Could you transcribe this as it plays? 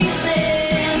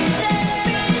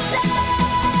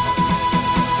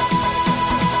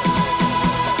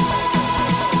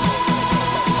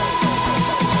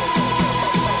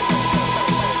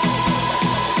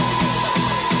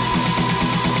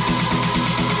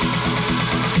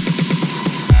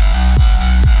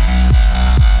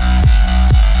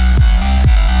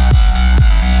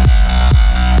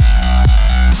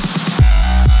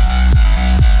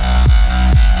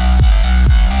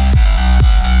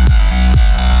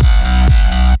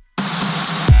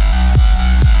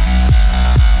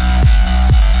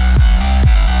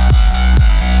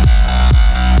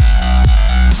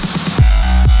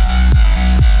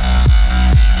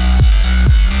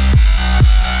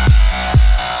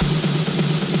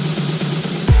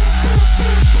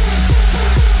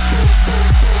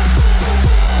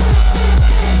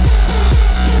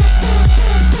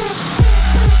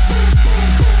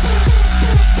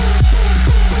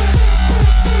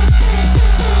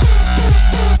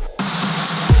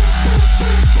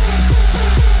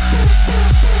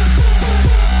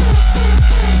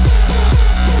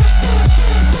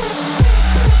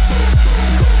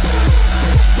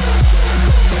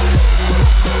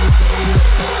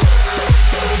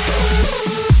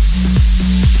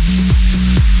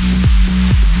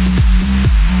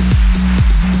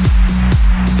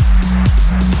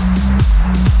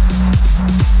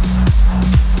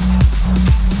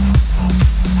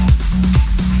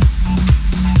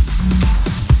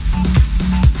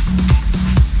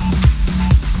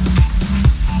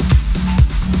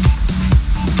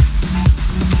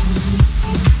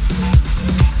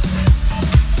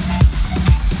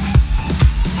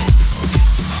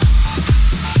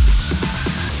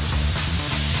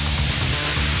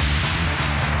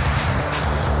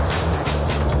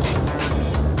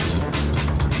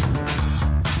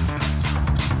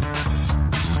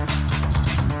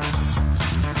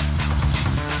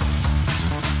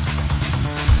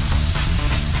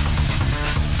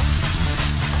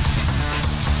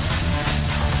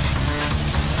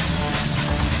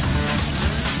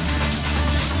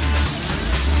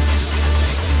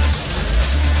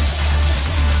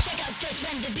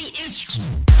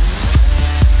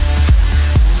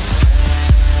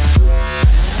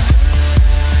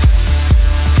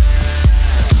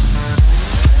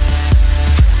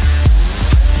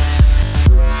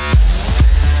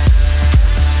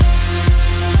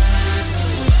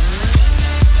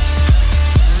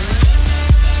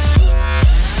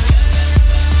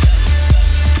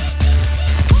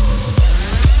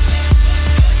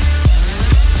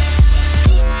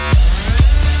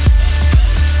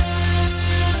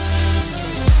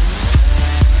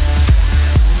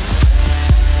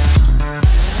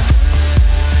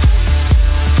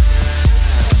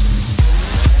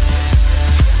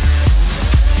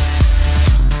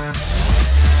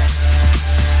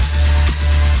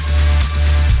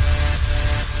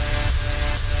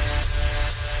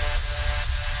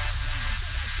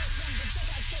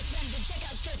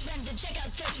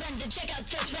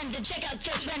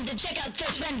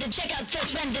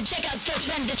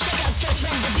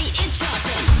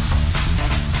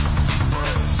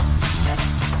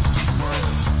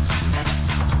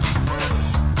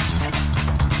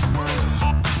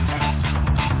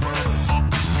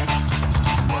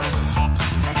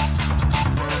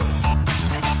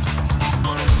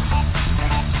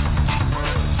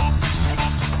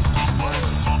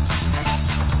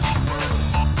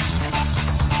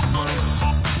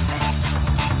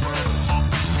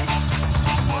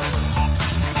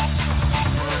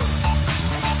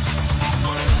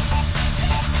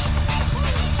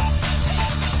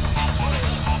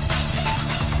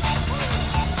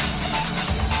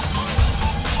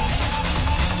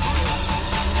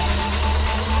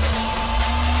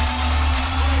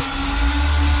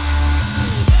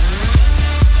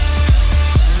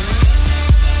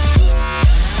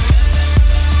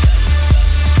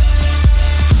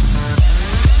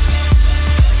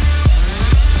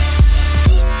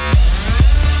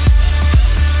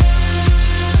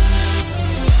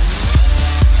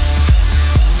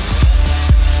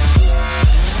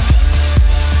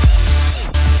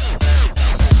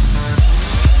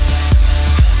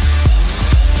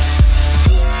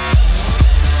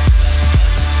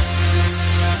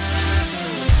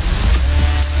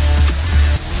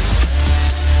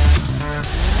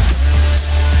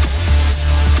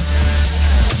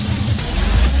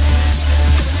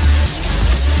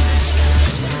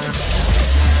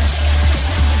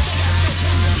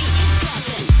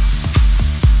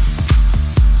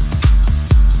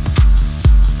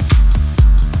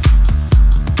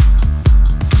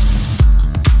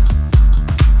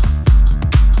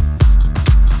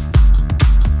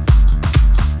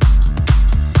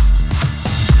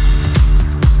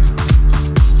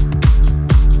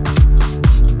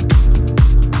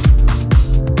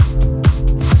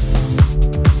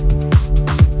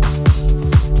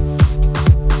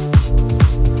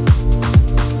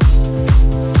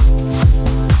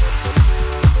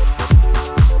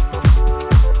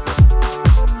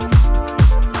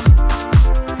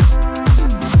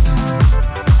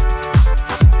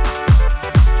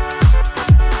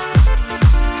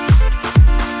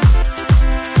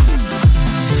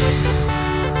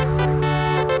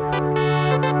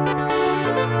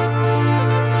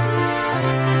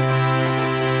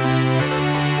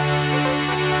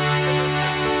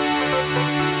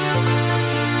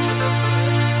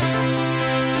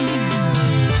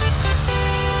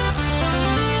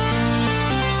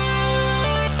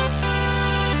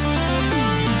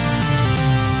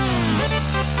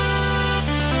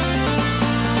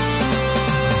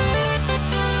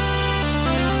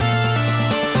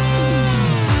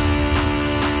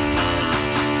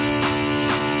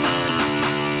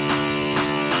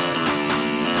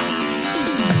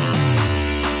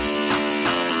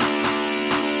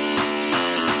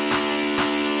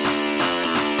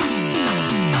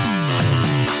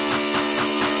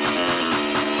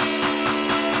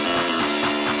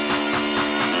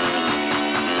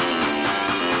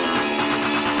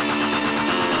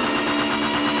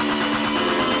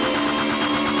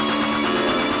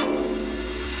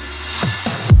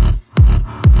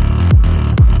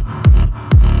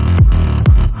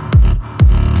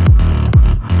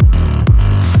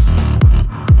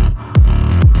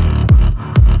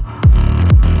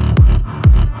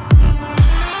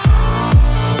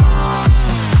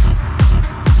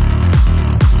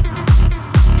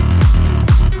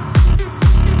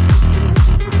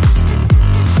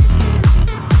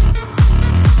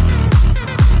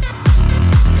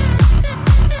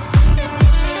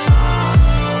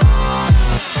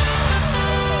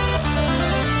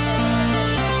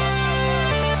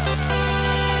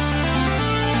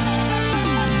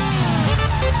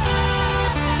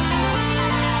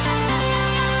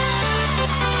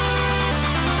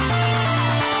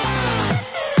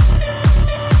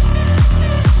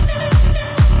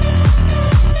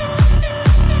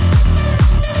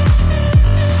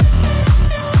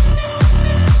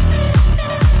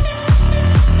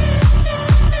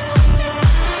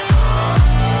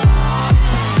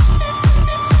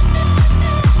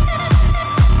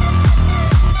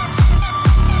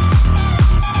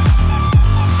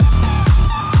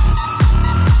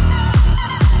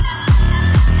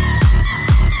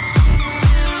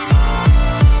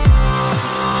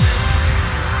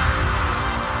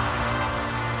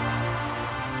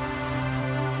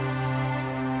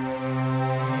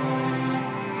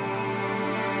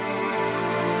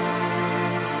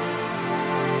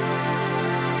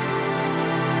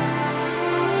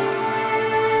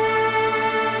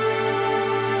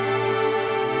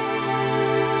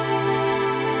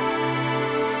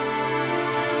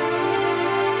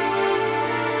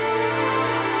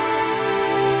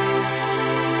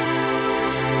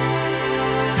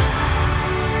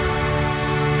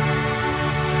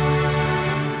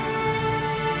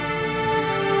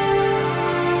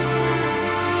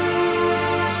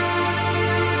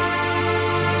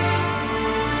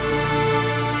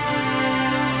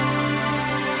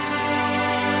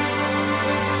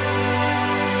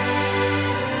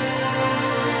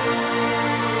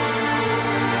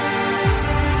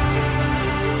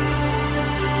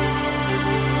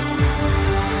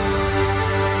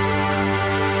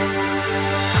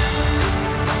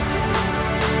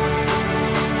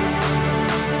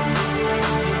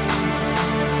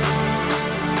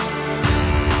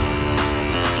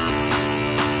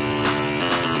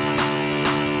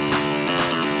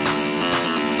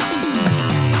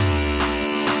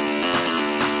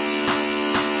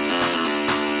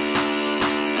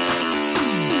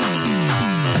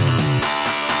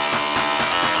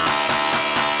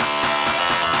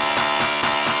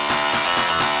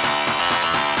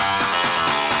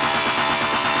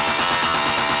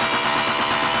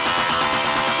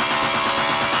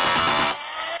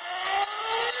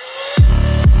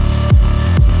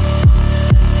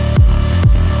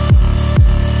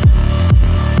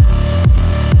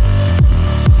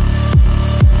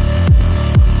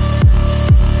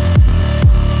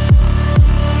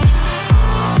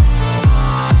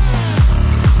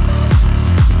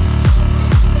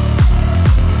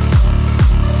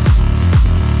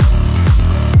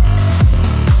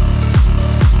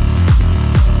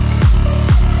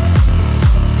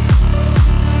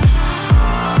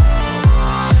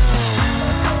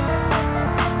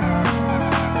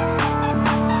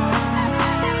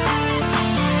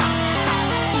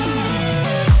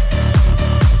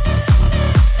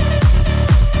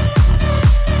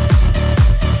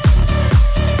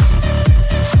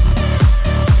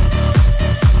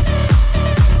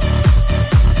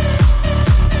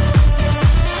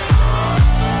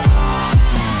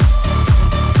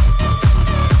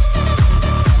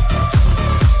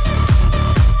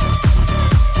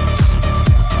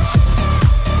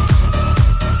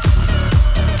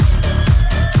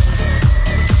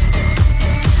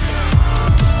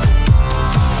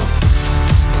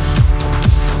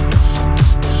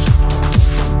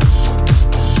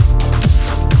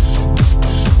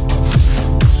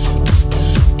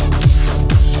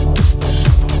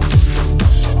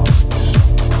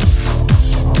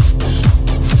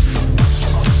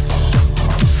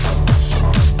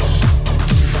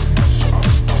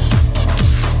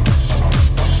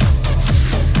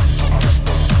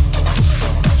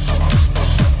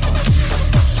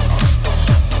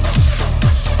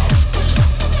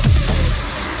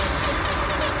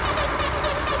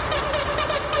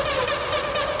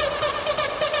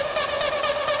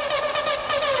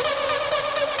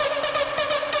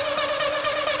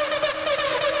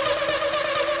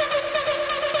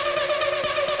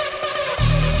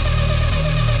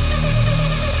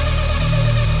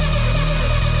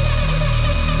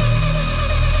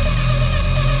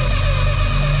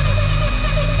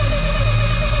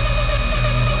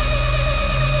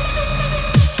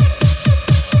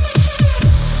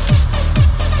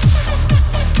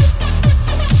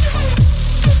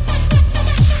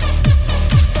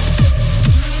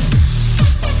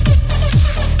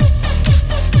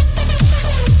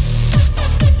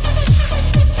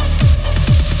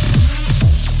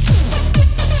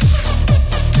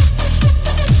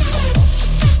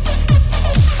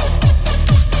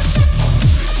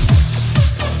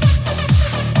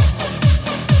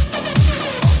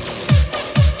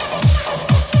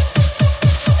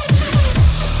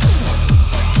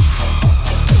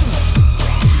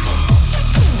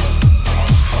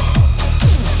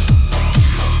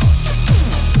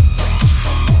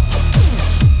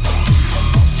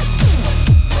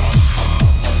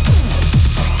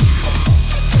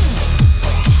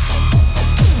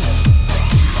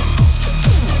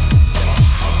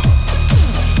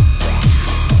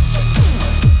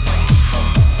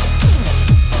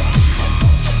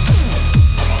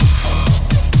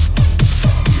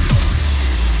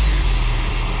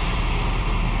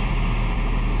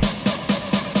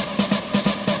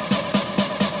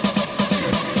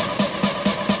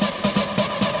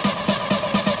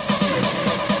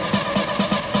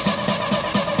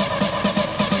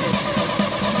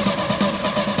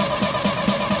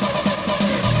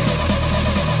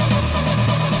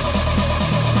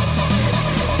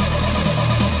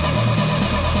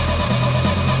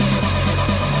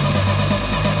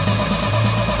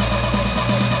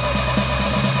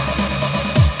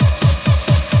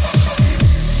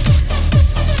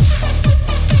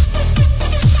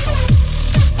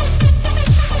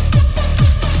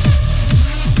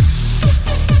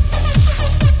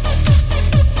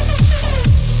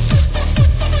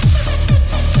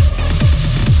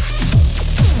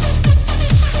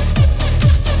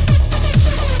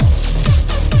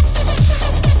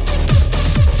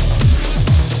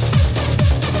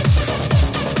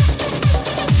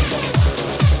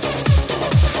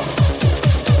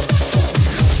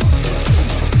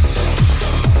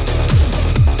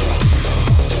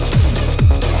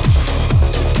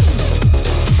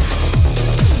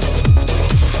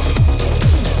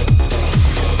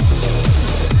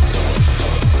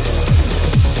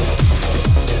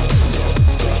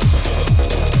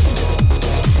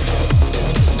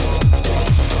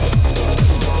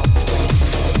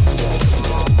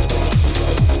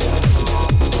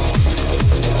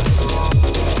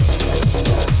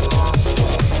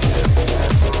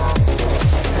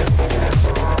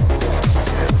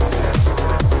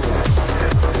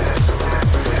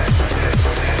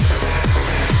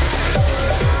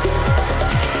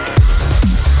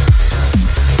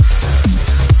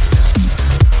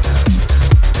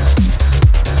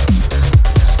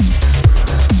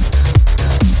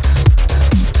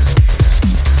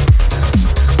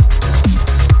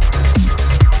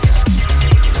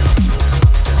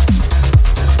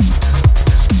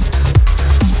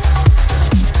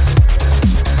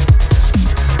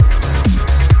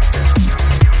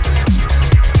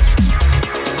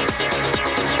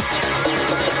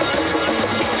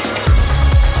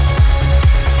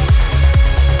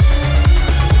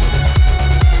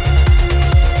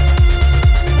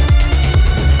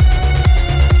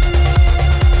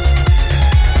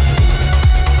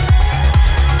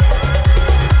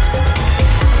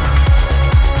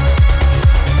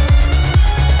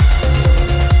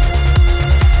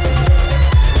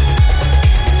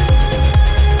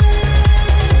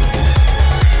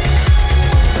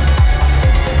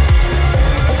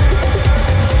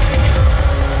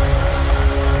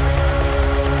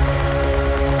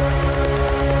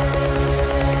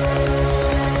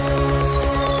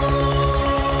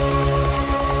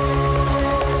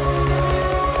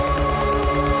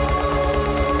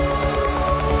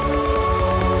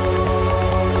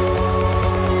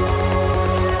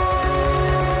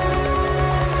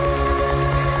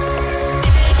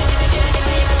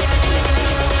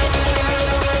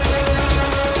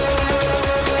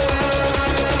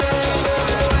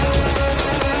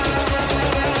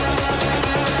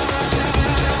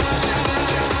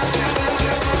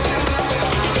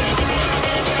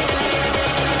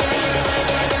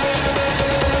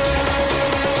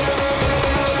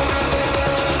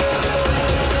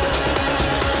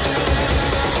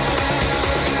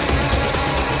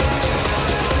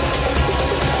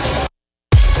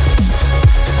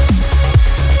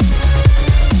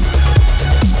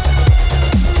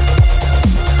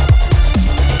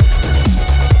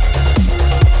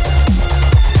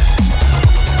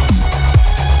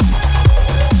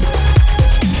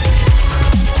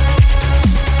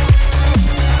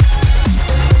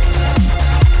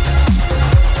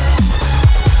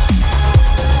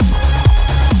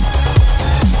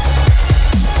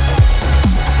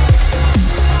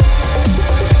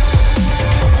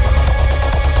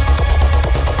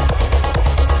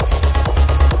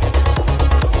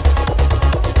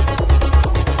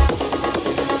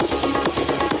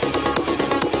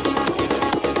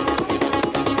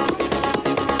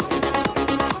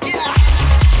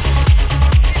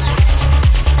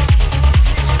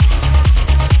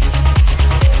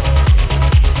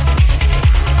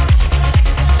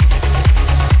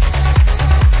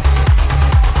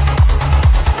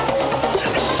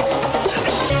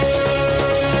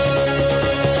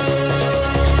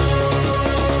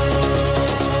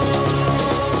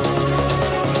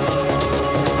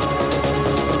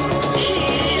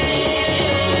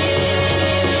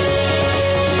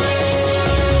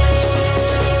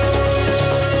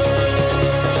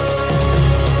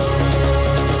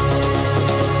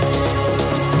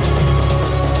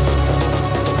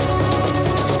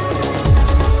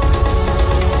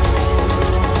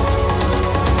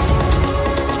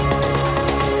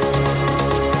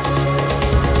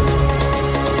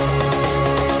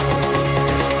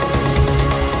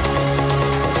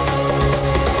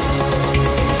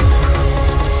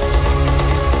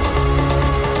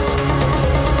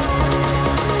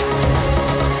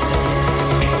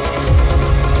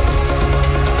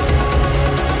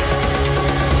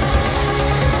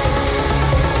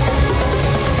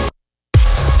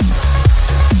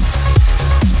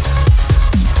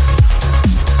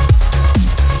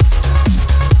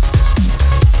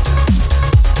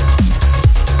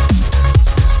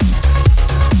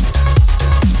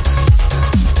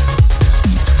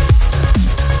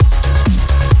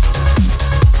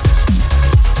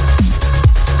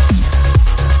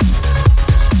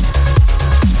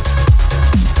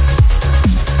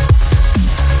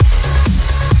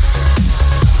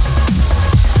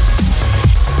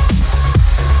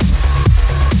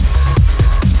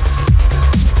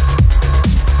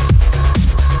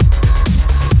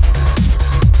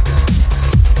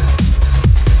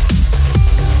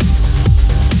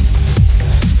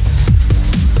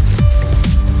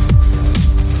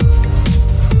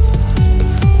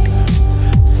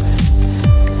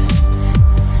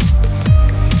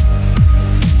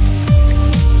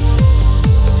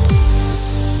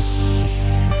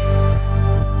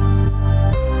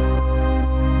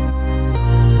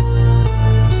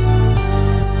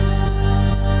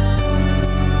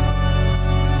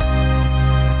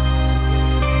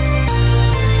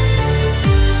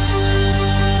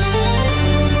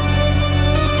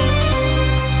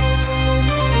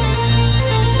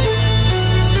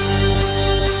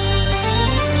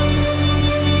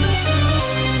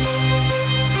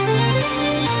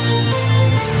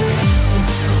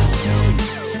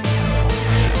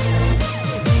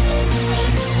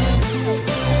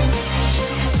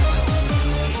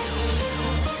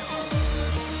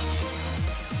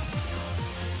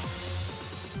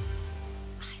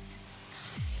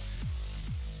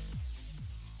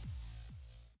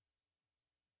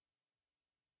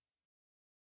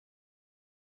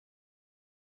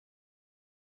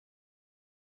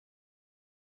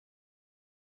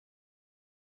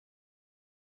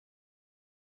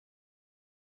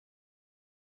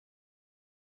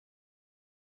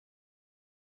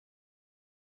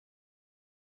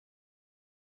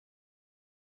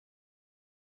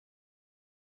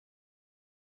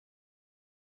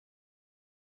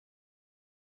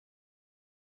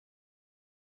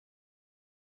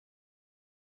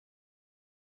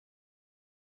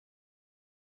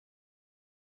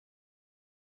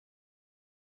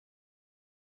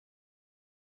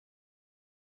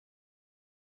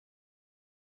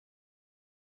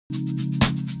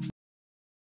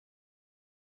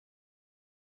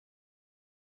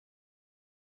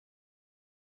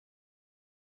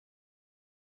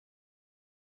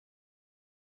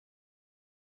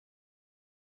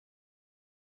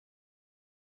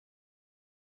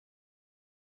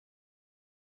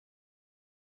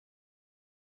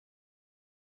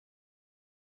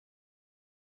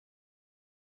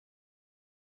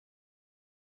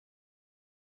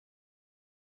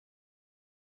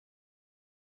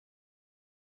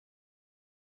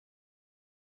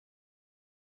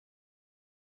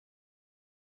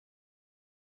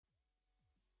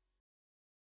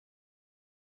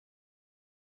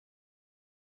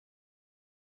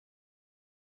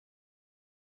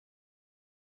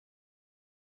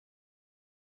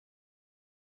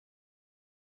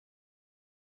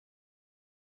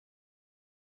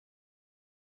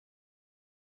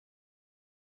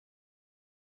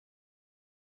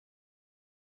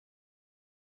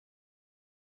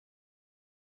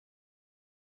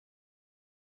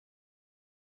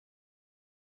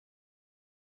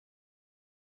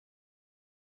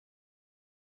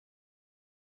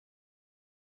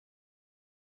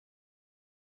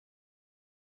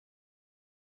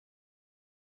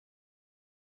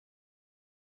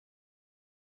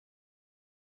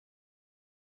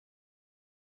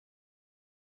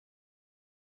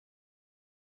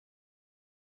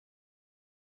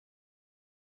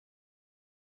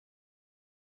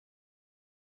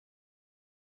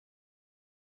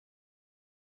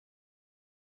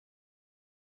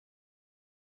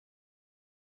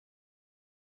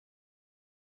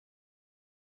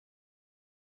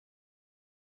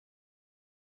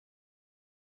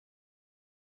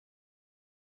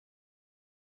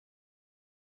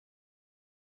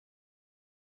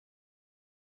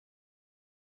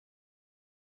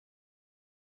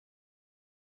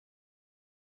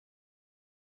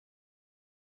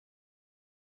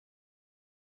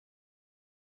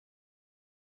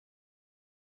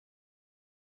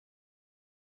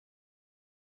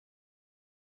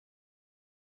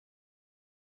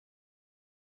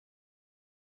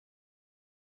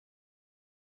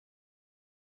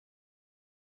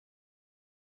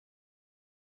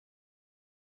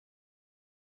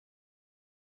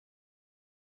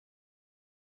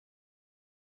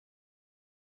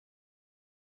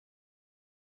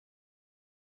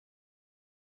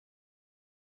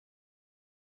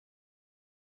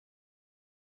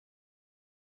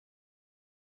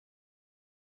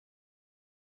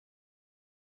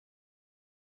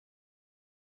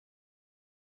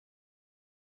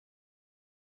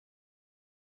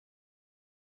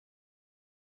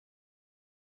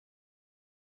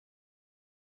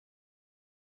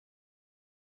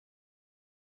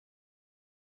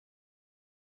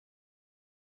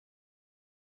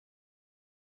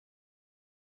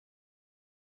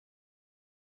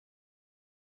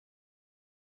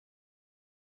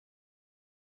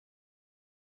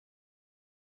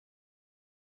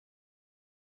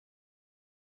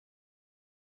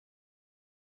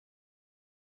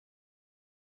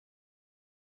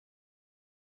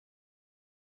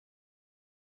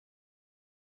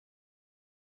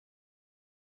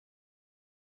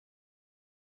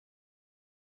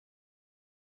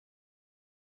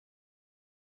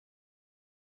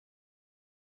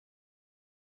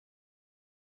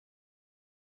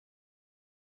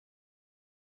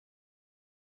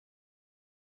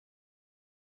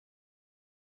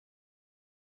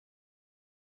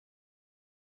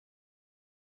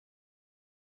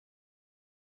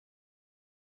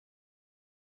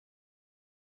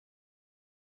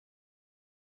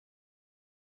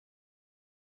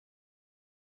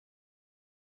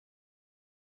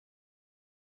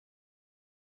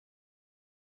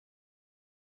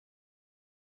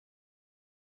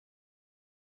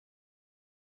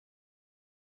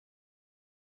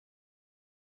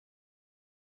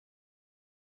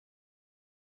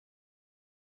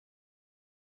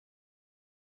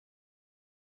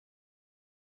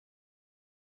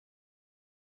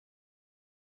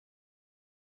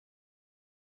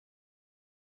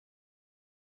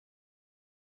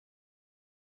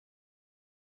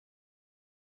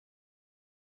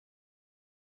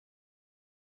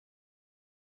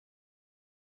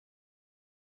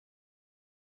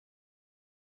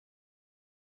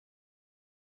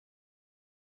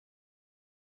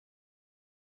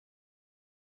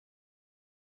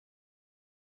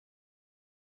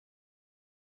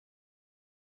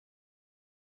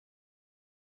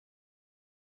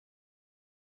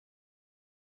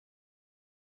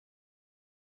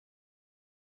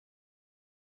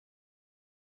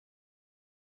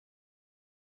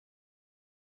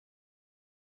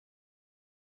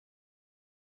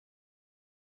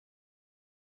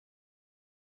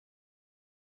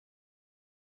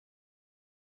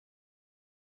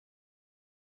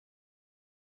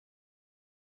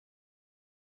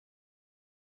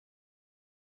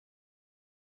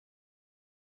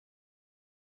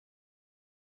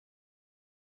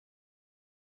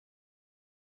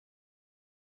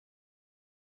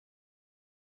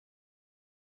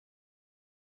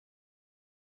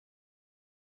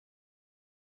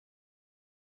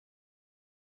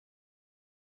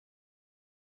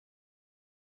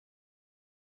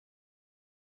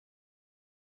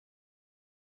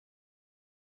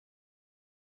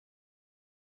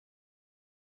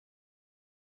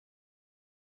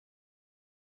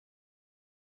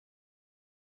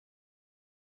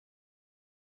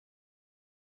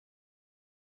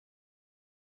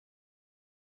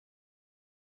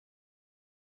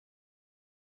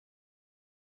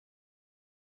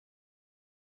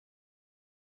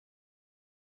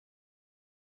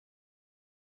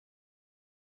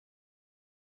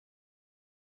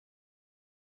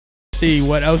see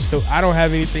what else. I don't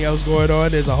have anything else going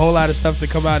on. There's a whole lot of stuff to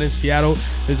come out in Seattle.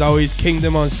 There's always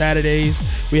Kingdom on Saturdays.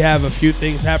 We have a few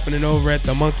things happening over at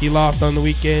the Monkey Loft on the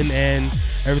weekend, and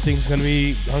everything's going to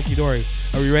be hunky-dory.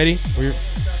 Are we ready? We're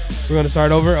going to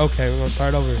start over? Okay, we're going to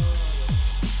start over.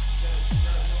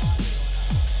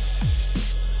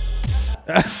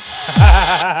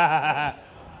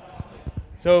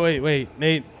 So wait,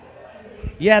 Nate.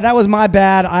 Yeah, that was my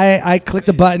bad. I clicked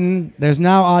a button. There's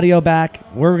now audio back.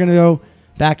 We're going to go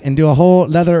back and do a whole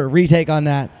another retake on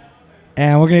that.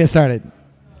 And we're going to get started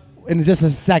in just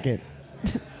a second.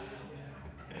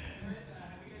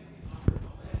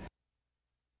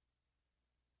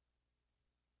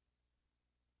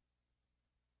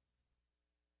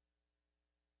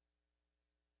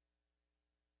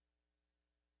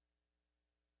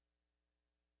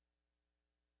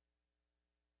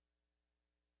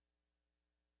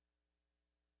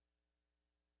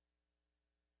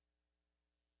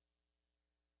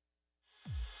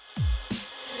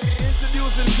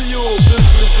 To you,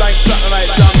 business like satellite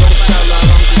jungle.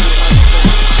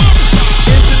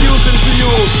 Introducing to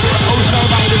you, Ocean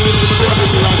Banging with the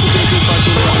rhythm like the Jason Bunch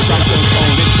of one champion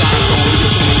song. Big time song, we get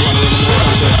to the one with the more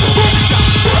champion song. Boom shot.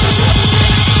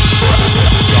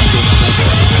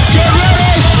 Get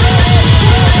ready!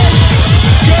 Get ready!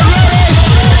 Get ready!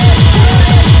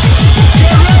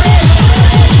 Get ready, cause here we go!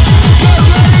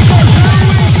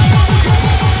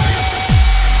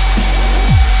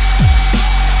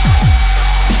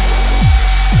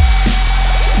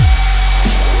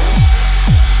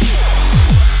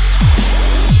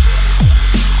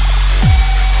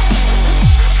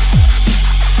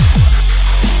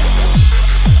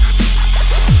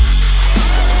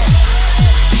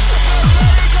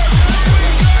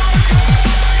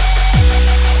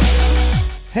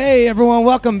 Hey everyone,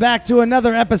 welcome back to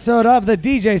another episode of the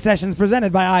DJ Sessions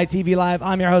presented by ITV Live.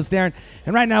 I'm your host Darren,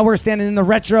 and right now we're standing in the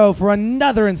retro for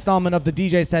another installment of the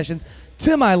DJ Sessions.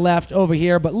 To my left over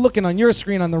here, but looking on your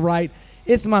screen on the right,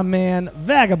 it's my man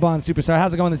Vagabond Superstar.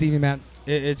 How's it going this evening, man?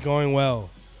 It's going well.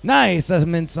 Nice. That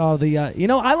means all the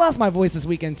I lost my voice this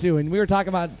weekend too, and we were talking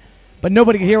about, but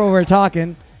nobody could hear what we were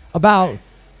talking about.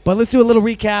 But let's do a little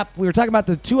recap. We were talking about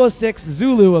the 206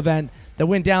 Zulu event that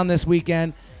went down this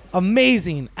weekend.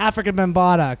 Amazing. African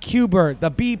Bambaataa, Qbert, the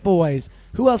Beat Boys.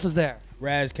 Who else was there?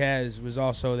 Raz Kaz was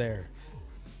also there.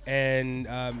 And,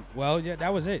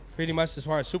 that was it. Pretty much as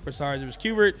far as superstars. It was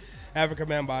Qbert, African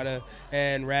Bambaataa,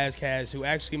 and Raz Kaz, who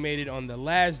actually made it on the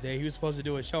last day. He was supposed to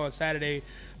do a show on Saturday,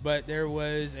 but there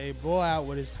was a blowout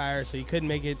with his tire, so he couldn't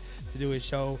make it to do his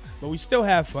show. But we still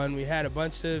have fun. We had a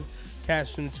bunch of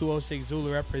cats from the 206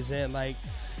 Zulu represent, like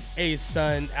Ace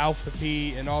Son, Alpha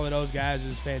P, and all of those guys. It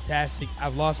was fantastic.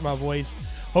 I've lost my voice.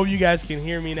 Hope you guys can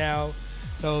hear me now.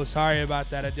 So sorry about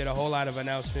that. I did a whole lot of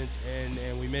announcements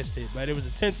and we missed it. But it was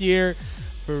the 10th year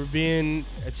for being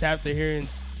a chapter here in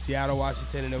Seattle,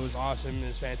 Washington, and it was awesome. It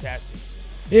was fantastic.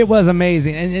 It was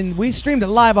amazing. And we streamed it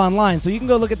live online, so you can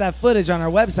go look at that footage on our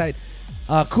website.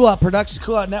 Cool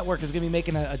Out Network is going to be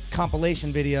making a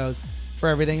compilation videos for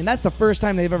everything. And that's the first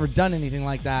time they've ever done anything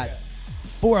like that. Yeah.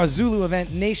 For a Zulu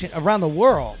event nation around the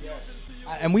world.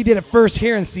 And we did it first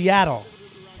here in Seattle.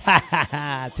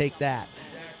 Take that.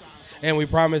 And we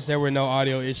promised there were no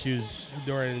audio issues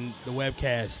during the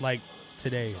webcast like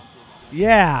today.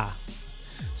 Yeah.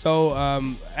 So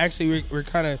actually we're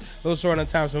kind of a little short on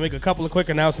time, so I'll make a couple of quick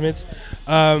announcements.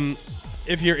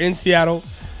 If you're in Seattle,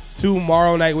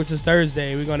 tomorrow night, which is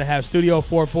Thursday, we're going to have Studio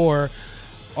 44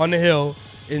 on the Hill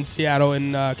in Seattle,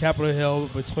 in Capitol Hill,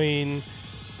 between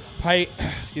Pike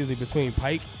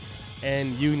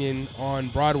and Union on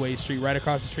Broadway Street, right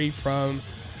across the street from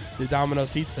the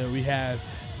Domino's Pizza. We have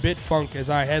Bit Funk as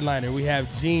our headliner. We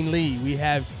have Gene Lee. We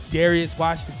have Darius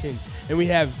Washington. And we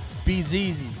have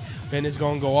BZZ. Man, it's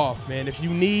going to go off, man. If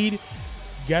you need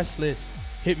guest lists,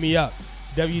 hit me up.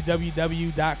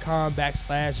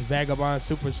 www.com/Vagabond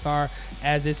Superstar,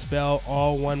 as it's spelled,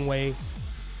 all one way.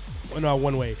 No,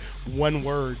 one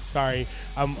word. Sorry,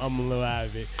 I'm a little out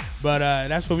of it. But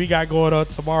that's what we got going on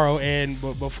tomorrow. And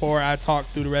before I talk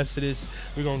through the rest of this,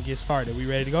 we're going to get started. We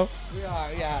ready to go? We are,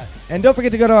 yeah. And don't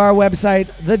forget to go to our website,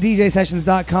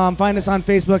 thedjsessions.com. Find us on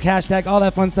Facebook, hashtag, all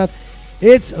that fun stuff.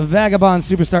 It's Vagabond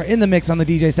Superstar in the mix on the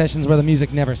DJ Sessions, where the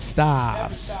music never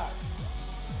stops.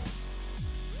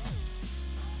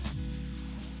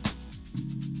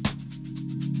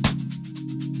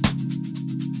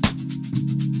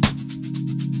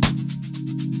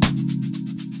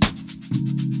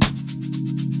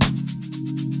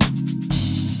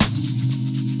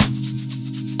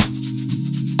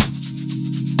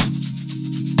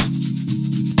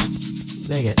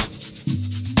 Dig it.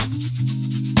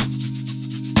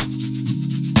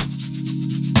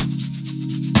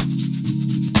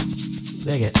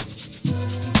 Dig it.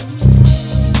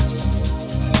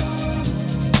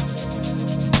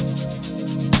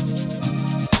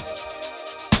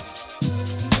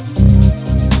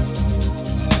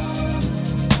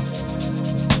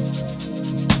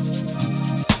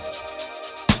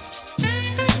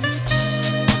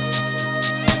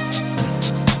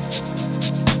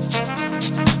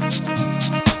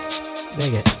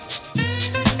 Dig it.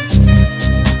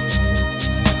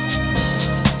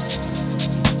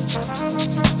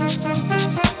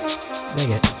 Dig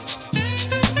it.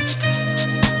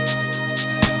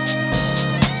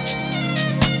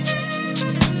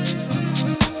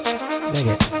 Dig it. Dig it. Dig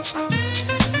it.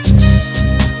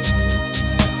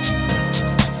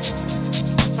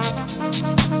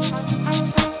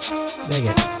 Dig it. Dig it. Dig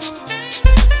it.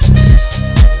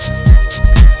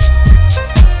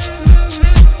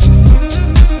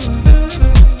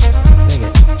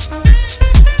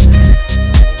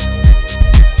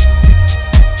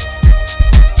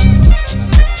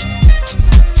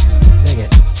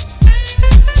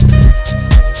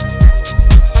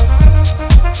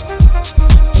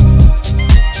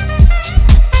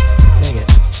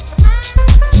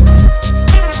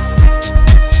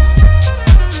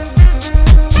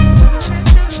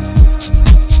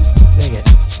 Dig it.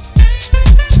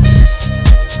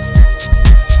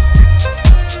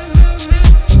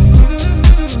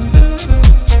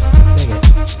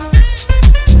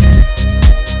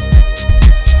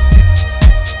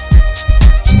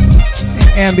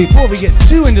 And before we get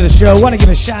too into the show, I want to give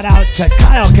a shout out to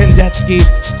Kyle Kandetsky,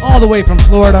 all the way from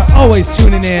Florida, always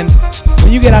tuning in.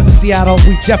 When you get out to Seattle,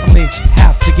 we definitely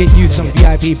have to get you some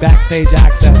VIP backstage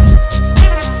access.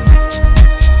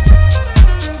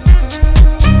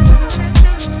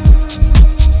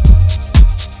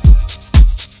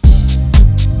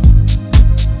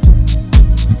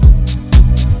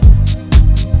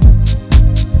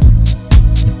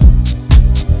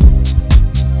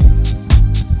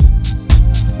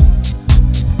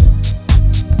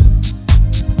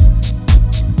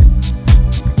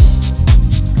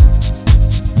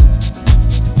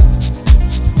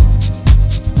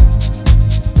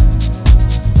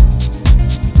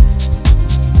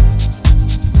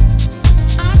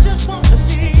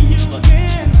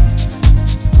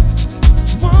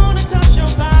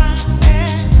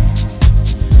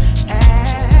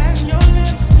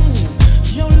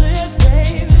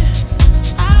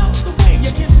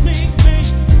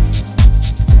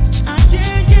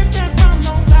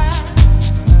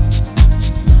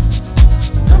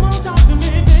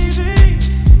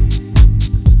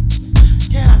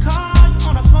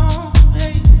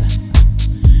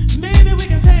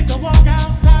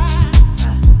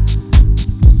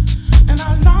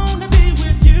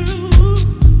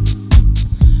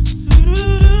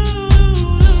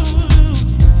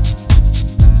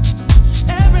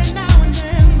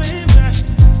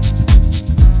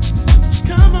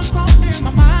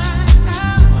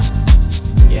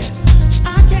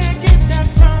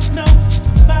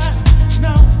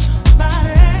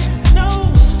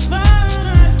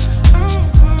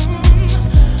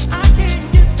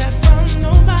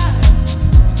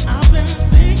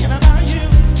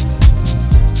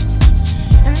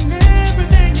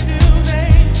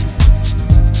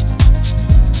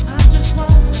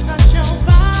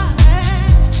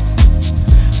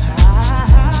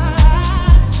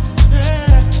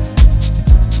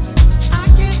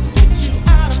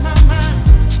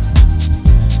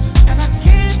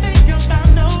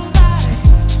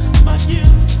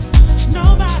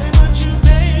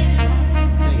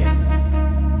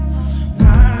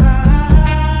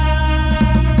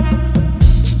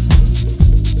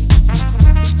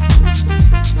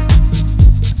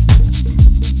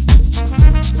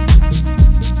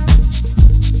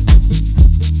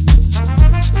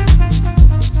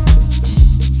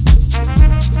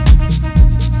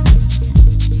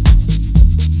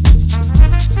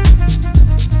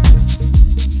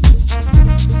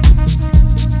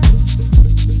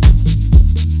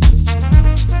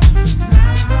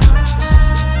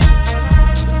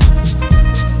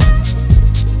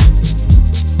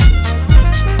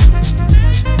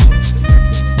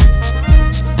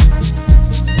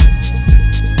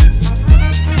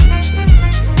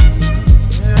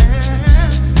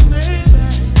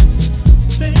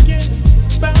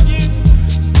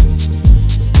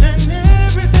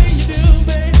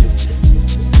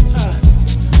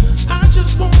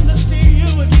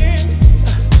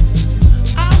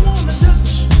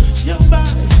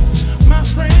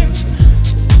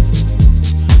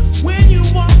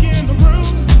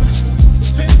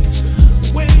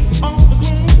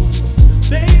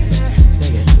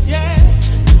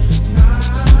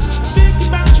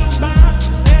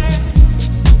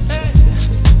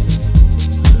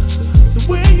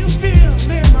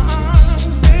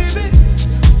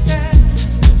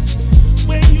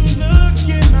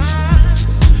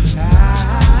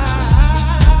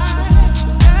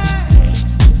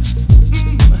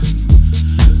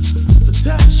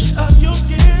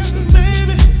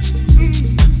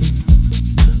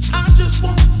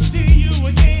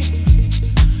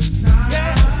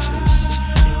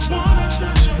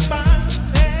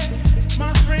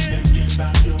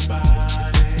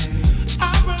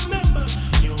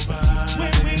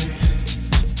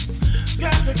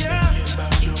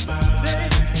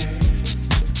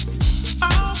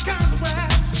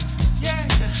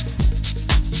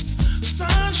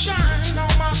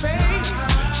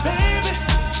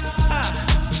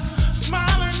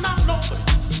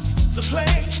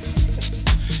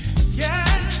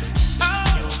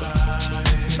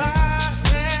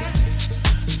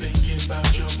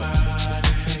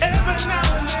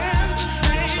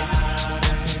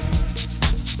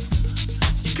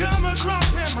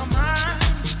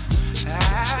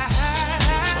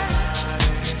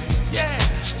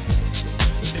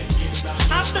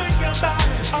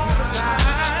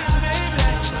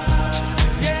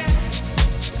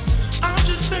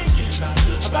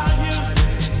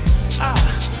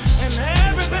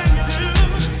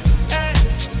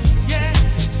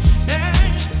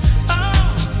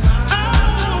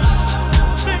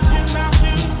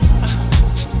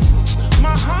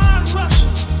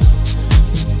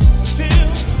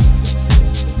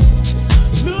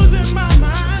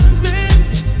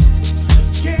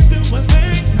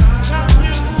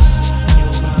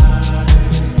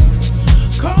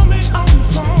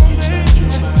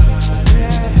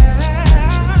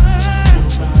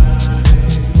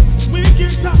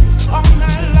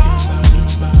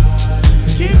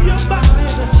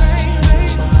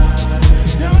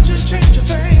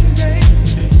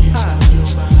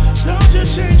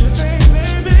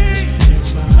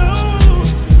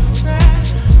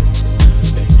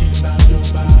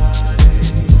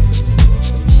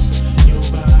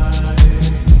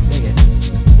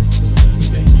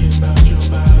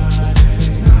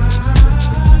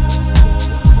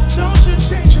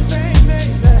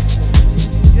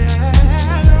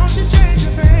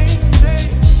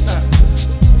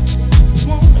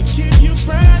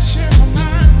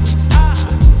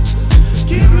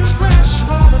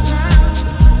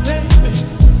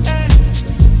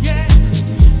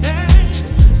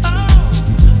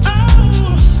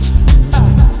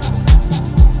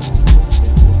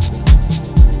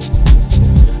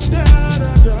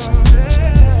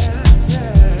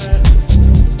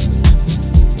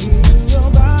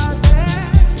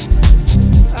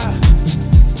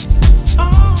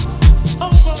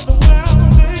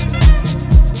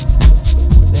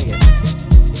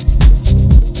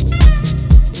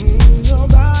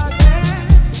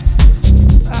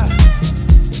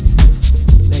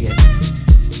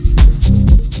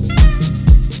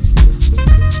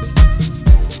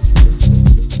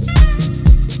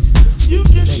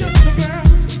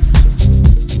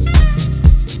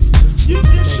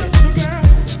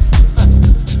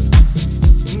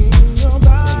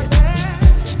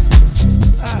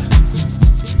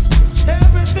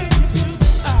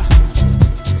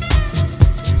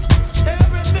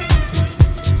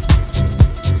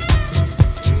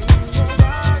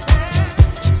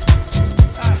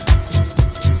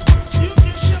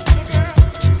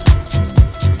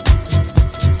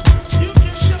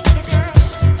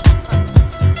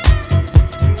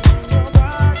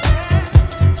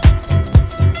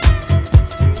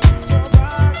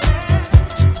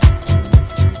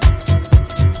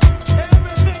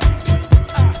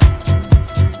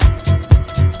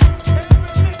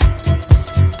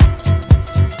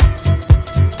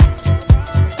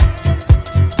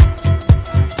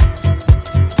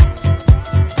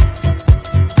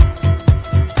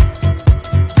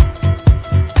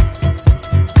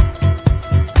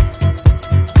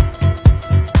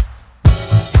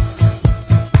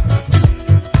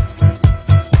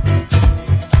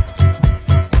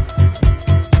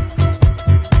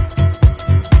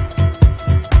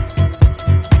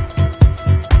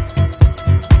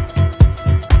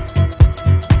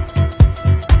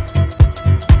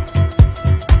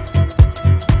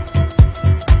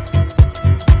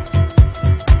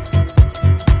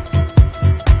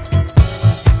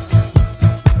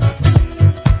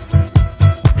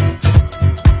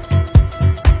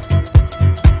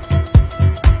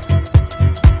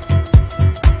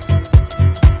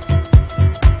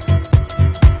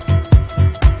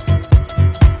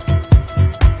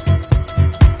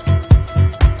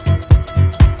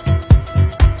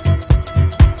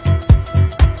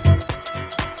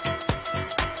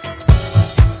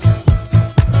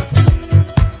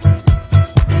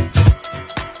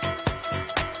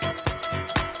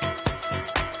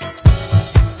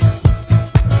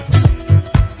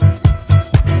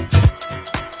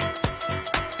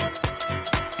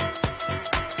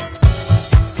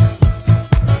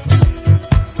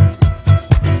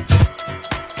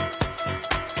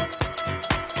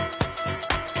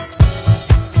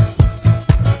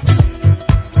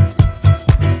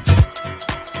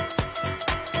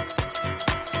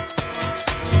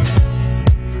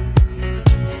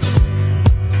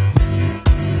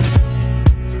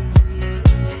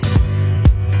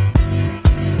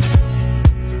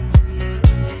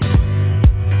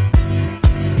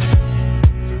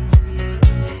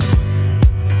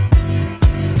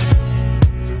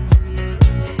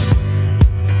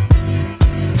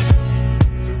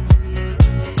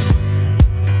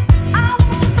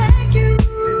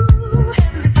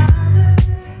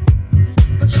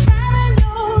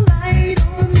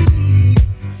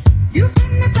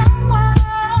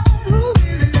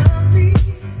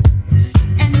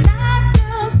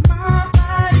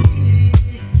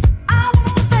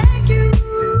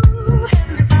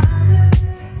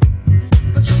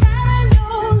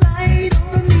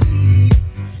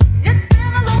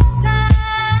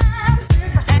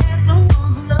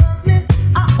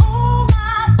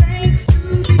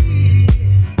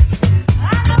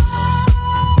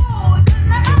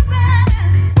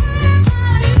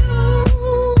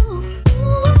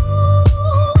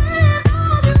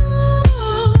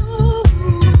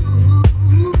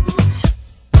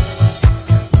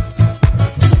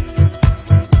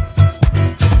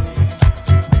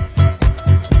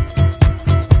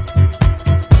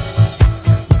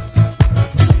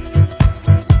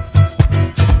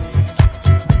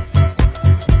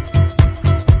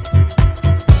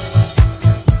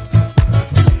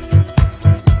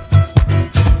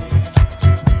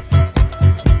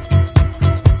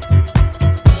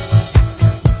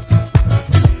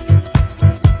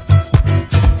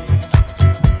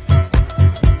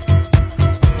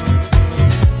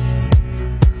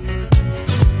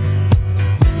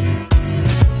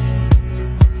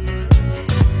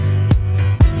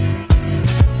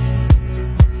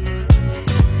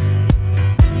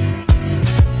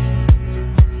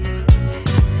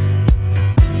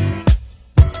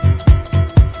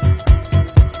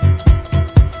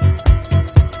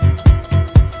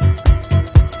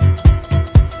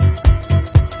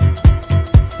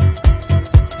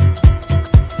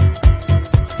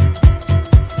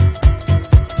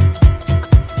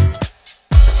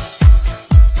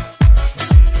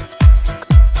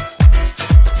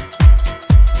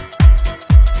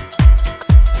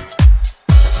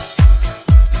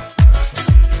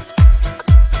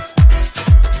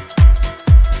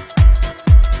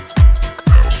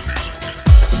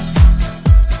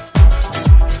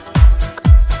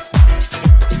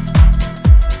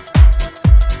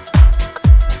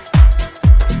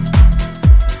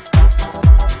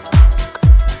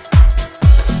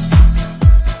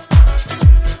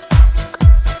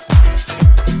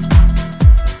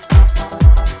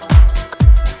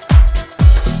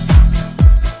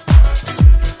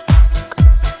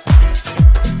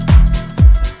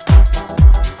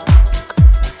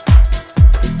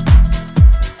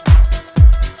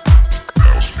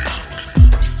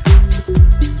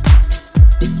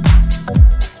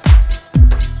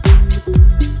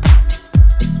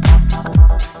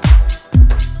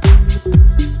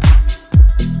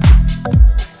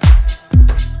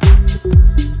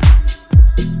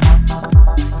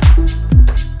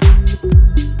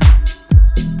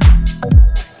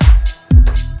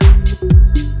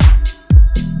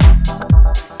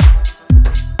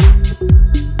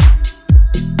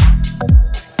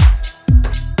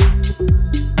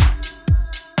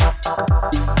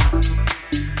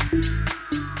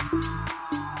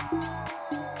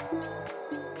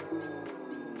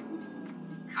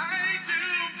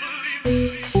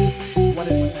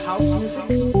 is house music,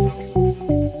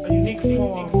 a unique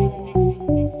form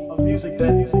of music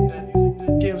that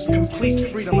gives complete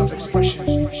freedom of expression.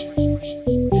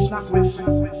 It's not with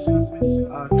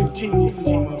a continual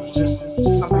form of just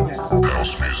something that's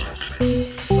house music,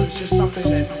 but it's just something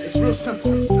that it's real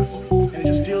simple and it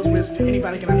just deals with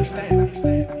anybody can understand.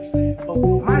 But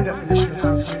my definition of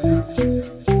house music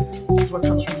is what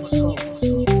comes from the soul.